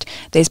podcast,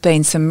 there's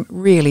been some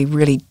really,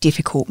 really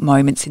difficult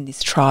moments in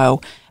this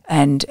trial,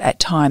 and at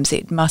times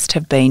it must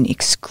have been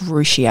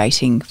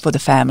excruciating for the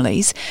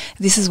families.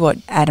 This is what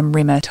Adam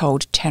Rimmer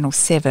told Channel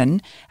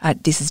 7.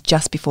 This is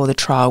just before the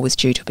trial was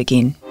due to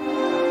begin.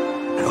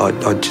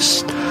 I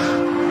just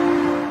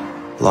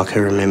like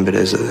her remembered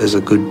as a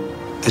good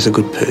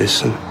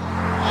person,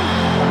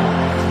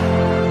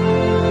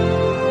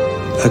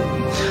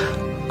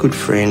 a good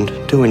friend,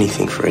 do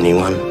anything for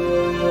anyone,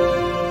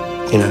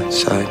 you know.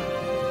 So,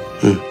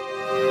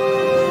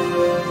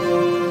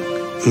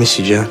 I miss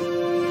you, Joe.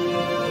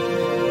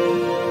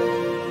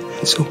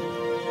 That's all.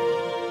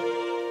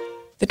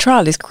 The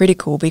trial is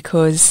critical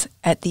because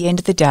at the end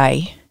of the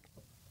day,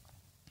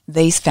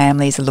 these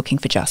families are looking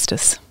for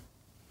justice.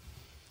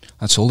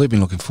 That's all they've been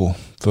looking for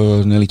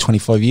nearly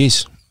 25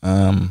 years.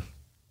 Some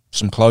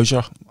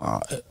closure.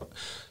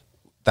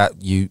 That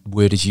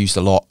word is used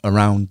a lot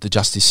around the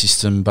justice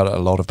system, but a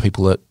lot of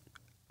people that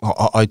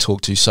I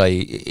talk to say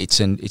it's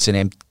an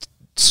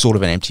sort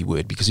of an empty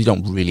word because you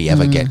don't really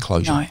ever get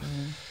closure.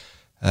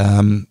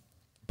 No.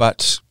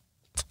 But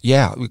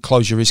yeah,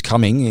 closure is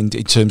coming in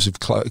terms of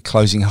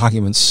closing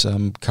arguments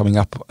coming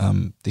up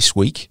this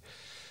week,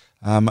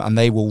 and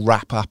they will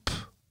wrap up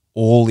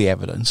all the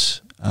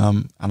evidence.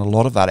 And a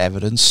lot of that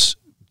evidence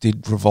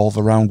did revolve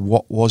around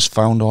what was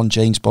found on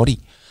Jane's body.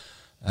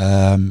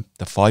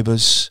 The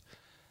fibres,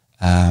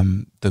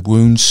 the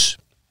wounds,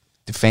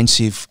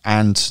 defensive,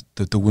 and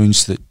the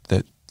wounds that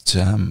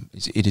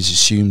it is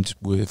assumed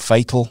were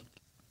fatal.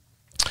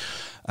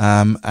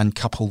 And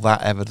couple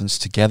that evidence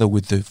together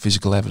with the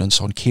physical evidence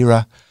on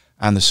Kira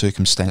and the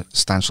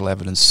circumstantial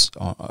evidence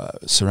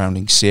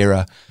surrounding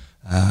Sarah,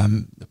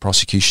 the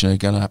prosecution are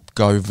going to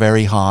go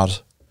very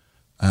hard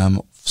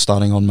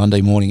starting on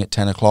Monday morning at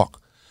 10 o'clock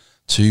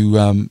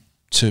to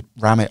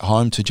ram it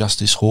home to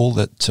Justice Hall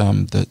that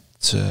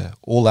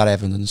all that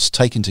evidence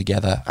taken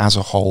together as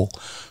a whole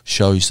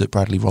shows that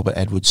Bradley Robert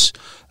Edwards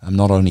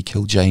not only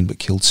killed Jane but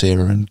killed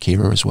Sarah and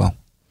Kira as well.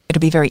 It'll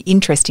be very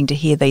interesting to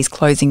hear these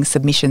closing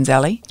submissions,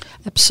 Ali.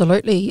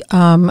 Absolutely,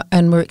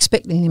 and we're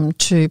expecting them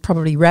to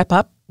probably wrap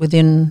up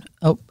within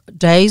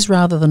days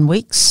rather than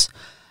weeks.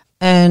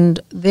 And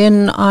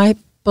then I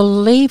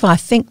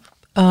think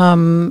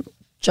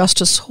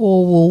Justice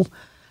Hall will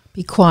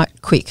be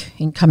quite quick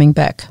in coming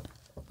back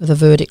with a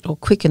verdict, or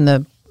quick in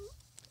the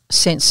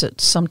sense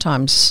that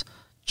sometimes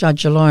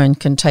judge alone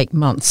can take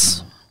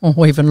months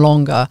or even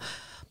longer.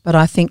 But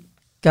I think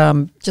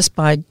just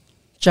by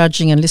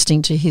judging and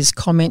listening to his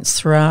comments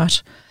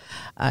throughout,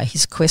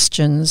 his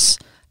questions,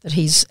 that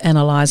he's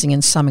analysing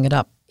and summing it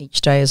up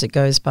each day as it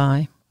goes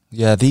by.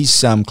 Yeah,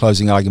 these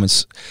closing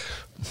arguments,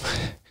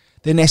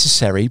 they're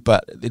necessary,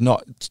 but they're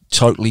not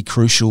totally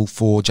crucial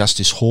for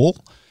Justice Hall,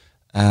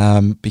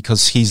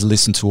 because he's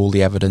listened to all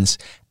the evidence,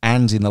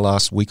 and in the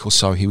last week or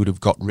so he would have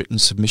got written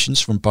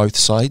submissions from both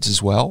sides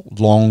as well,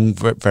 long,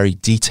 very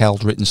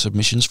detailed written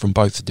submissions from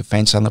both the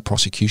defence and the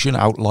prosecution,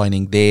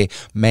 outlining their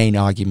main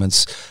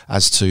arguments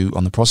as to,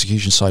 on the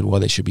prosecution side, why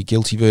there should be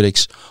guilty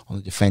verdicts, on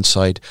the defence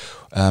side,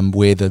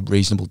 where the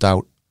reasonable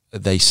doubt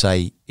they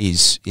say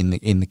is in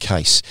the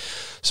case.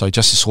 So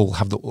Justice Hall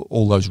have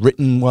all those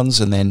written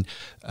ones, and then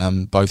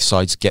both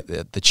sides get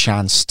the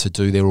chance to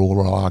do their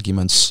oral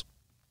arguments,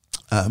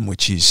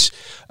 which is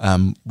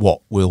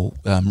what will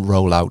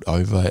roll out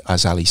over,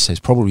 as Ali says,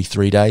 probably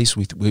 3 days.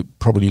 We're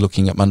probably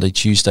looking at Monday,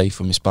 Tuesday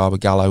for Ms.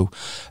 Barbagallo,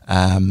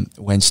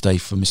 Wednesday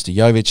for Mr.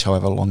 Jovic,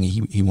 however long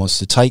he wants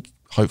to take,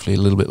 hopefully a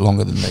little bit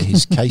longer than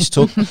his case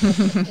took.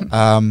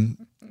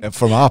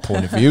 From our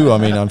point of view, I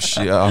mean,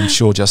 I'm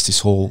sure Justice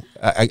Hall,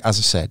 as I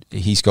said,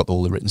 he's got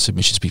all the written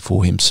submissions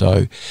before him,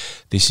 so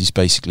this is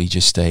basically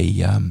just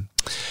a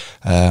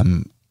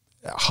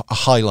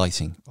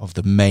highlighting of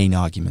the main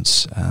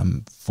arguments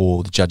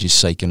for the judge's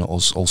sake, and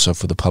also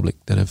for the public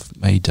that have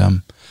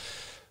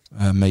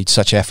made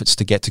such efforts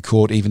to get to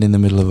court, even in the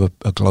middle of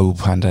a global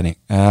pandemic.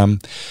 And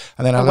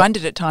then I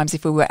wondered at times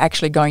if we were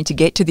actually going to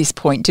get to this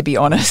point, to be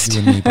honest. You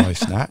and me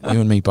both, Nat. You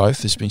and me both.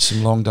 There's been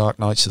some long, dark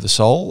nights of the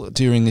soul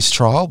during this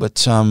trial, but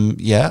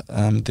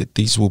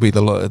these will be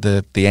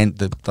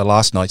the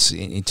last nights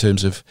in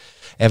terms of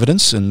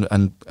evidence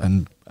and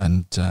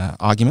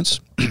arguments.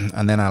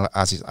 And then,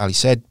 as Ali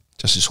said,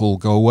 Justice Hall will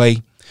go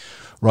away,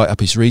 write up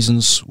his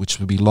reasons, which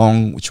will be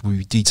long, which will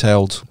be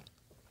detailed,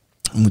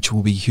 and which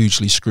will be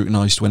hugely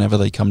scrutinised whenever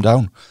they come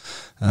down.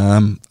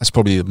 That's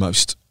probably the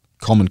most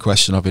common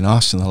question I've been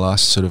asked in the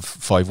last sort of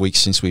 5 weeks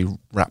since we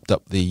wrapped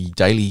up the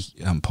daily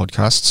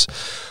podcasts.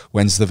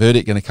 When's the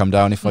verdict going to come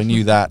down? If I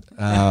knew that,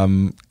 I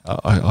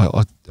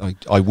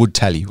would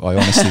tell you. I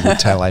honestly would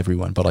tell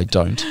everyone, but I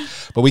don't.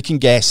 But we can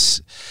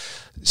guess.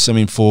 Some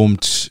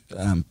informed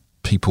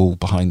people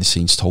behind the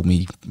scenes told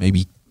me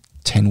maybe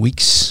 10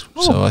 weeks.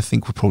 Oh. So I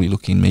think we're probably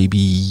looking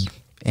maybe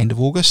end of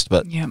August.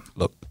 But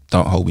look,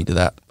 don't hold me to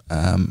that.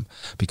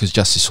 Because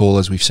Justice Hall,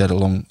 as we've said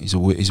along, is a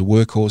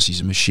workhorse,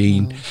 he's a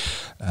machine,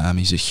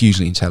 he's a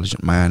hugely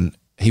intelligent man.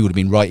 He would have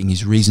been writing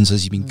his reasons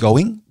as he's been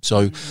going,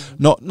 so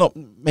not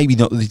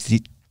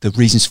the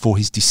reasons for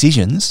his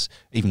decisions,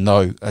 even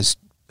though, as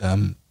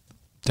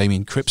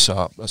Damien Cripps,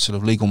 our sort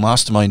of legal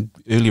mastermind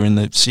earlier in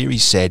the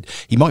series, said,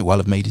 he might well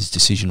have made his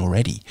decision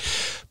already,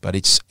 but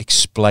it's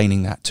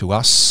explaining that to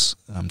us,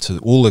 to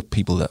all the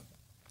people that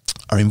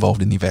are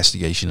involved in the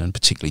investigation, and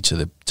particularly to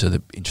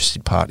the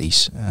interested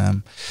parties,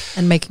 and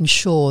making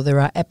sure there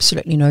are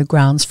absolutely no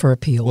grounds for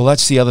appeal. Well,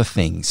 that's the other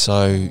thing.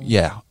 So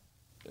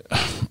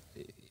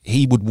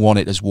he would want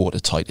it as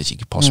watertight as he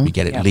could possibly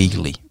get it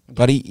legally,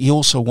 but he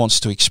also wants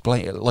to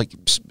explain it. Like,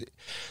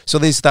 so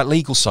there's that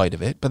legal side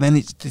of it, but then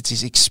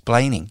it's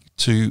explaining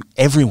to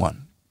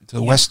everyone,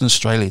 to Western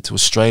Australia,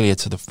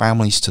 to the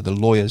families, to the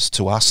lawyers,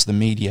 to us, the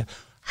media,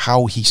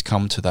 how he's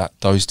come to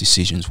those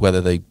decisions,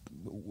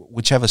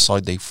 whichever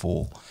side they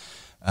fall,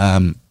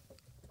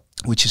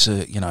 which is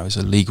as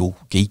a legal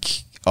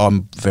geek,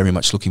 I'm very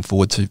much looking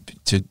forward to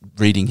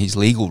reading his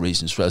legal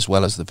reasons as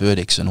well as the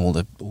verdicts and all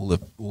that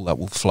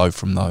will flow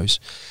from those.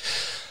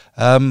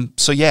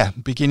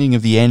 Beginning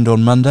of the end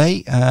on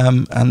Monday,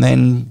 and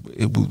then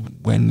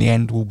when the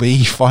end will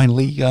be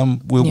finally,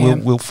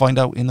 we'll find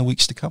out in the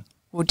weeks to come.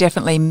 Well,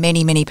 definitely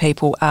many, many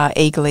people are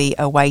eagerly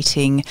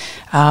awaiting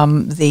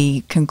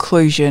the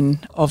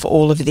conclusion of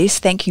all of this.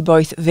 Thank you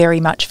both very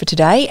much for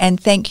today,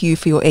 and thank you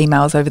for your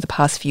emails over the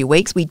past few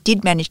weeks. We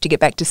did manage to get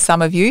back to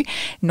some of you,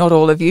 not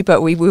all of you,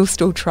 but we will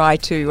still try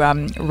to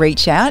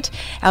reach out.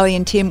 Ali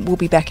and Tim will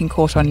be back in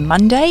court on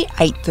Monday,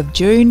 8th of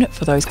June,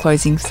 for those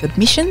closing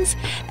submissions,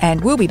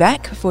 and we'll be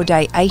back for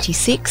day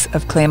 86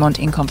 of Claremont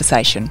in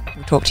Conversation.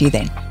 We'll talk to you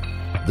then.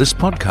 This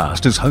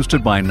podcast is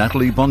hosted by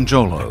Natalie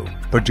Bonjolo,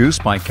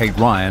 produced by Kate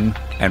Ryan,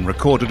 and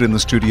recorded in the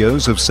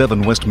studios of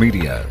Seven West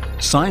Media.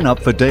 Sign up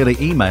for daily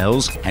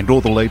emails and all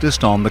the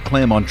latest on the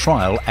Claremont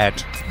trial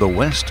at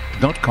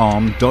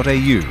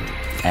thewest.com.au.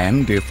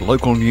 And if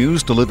local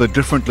news delivered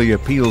differently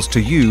appeals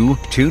to you,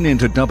 tune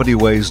into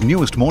WA's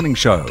newest morning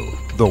show,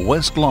 The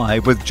West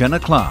Live with Jenna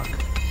Clark.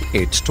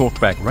 It's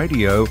talkback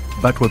radio,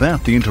 but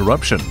without the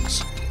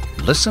interruptions.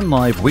 Listen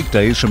live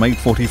weekdays from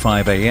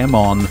 8:45 a.m.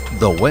 on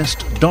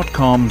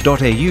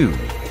thewest.com.au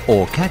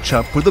or catch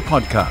up with the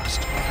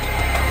podcast.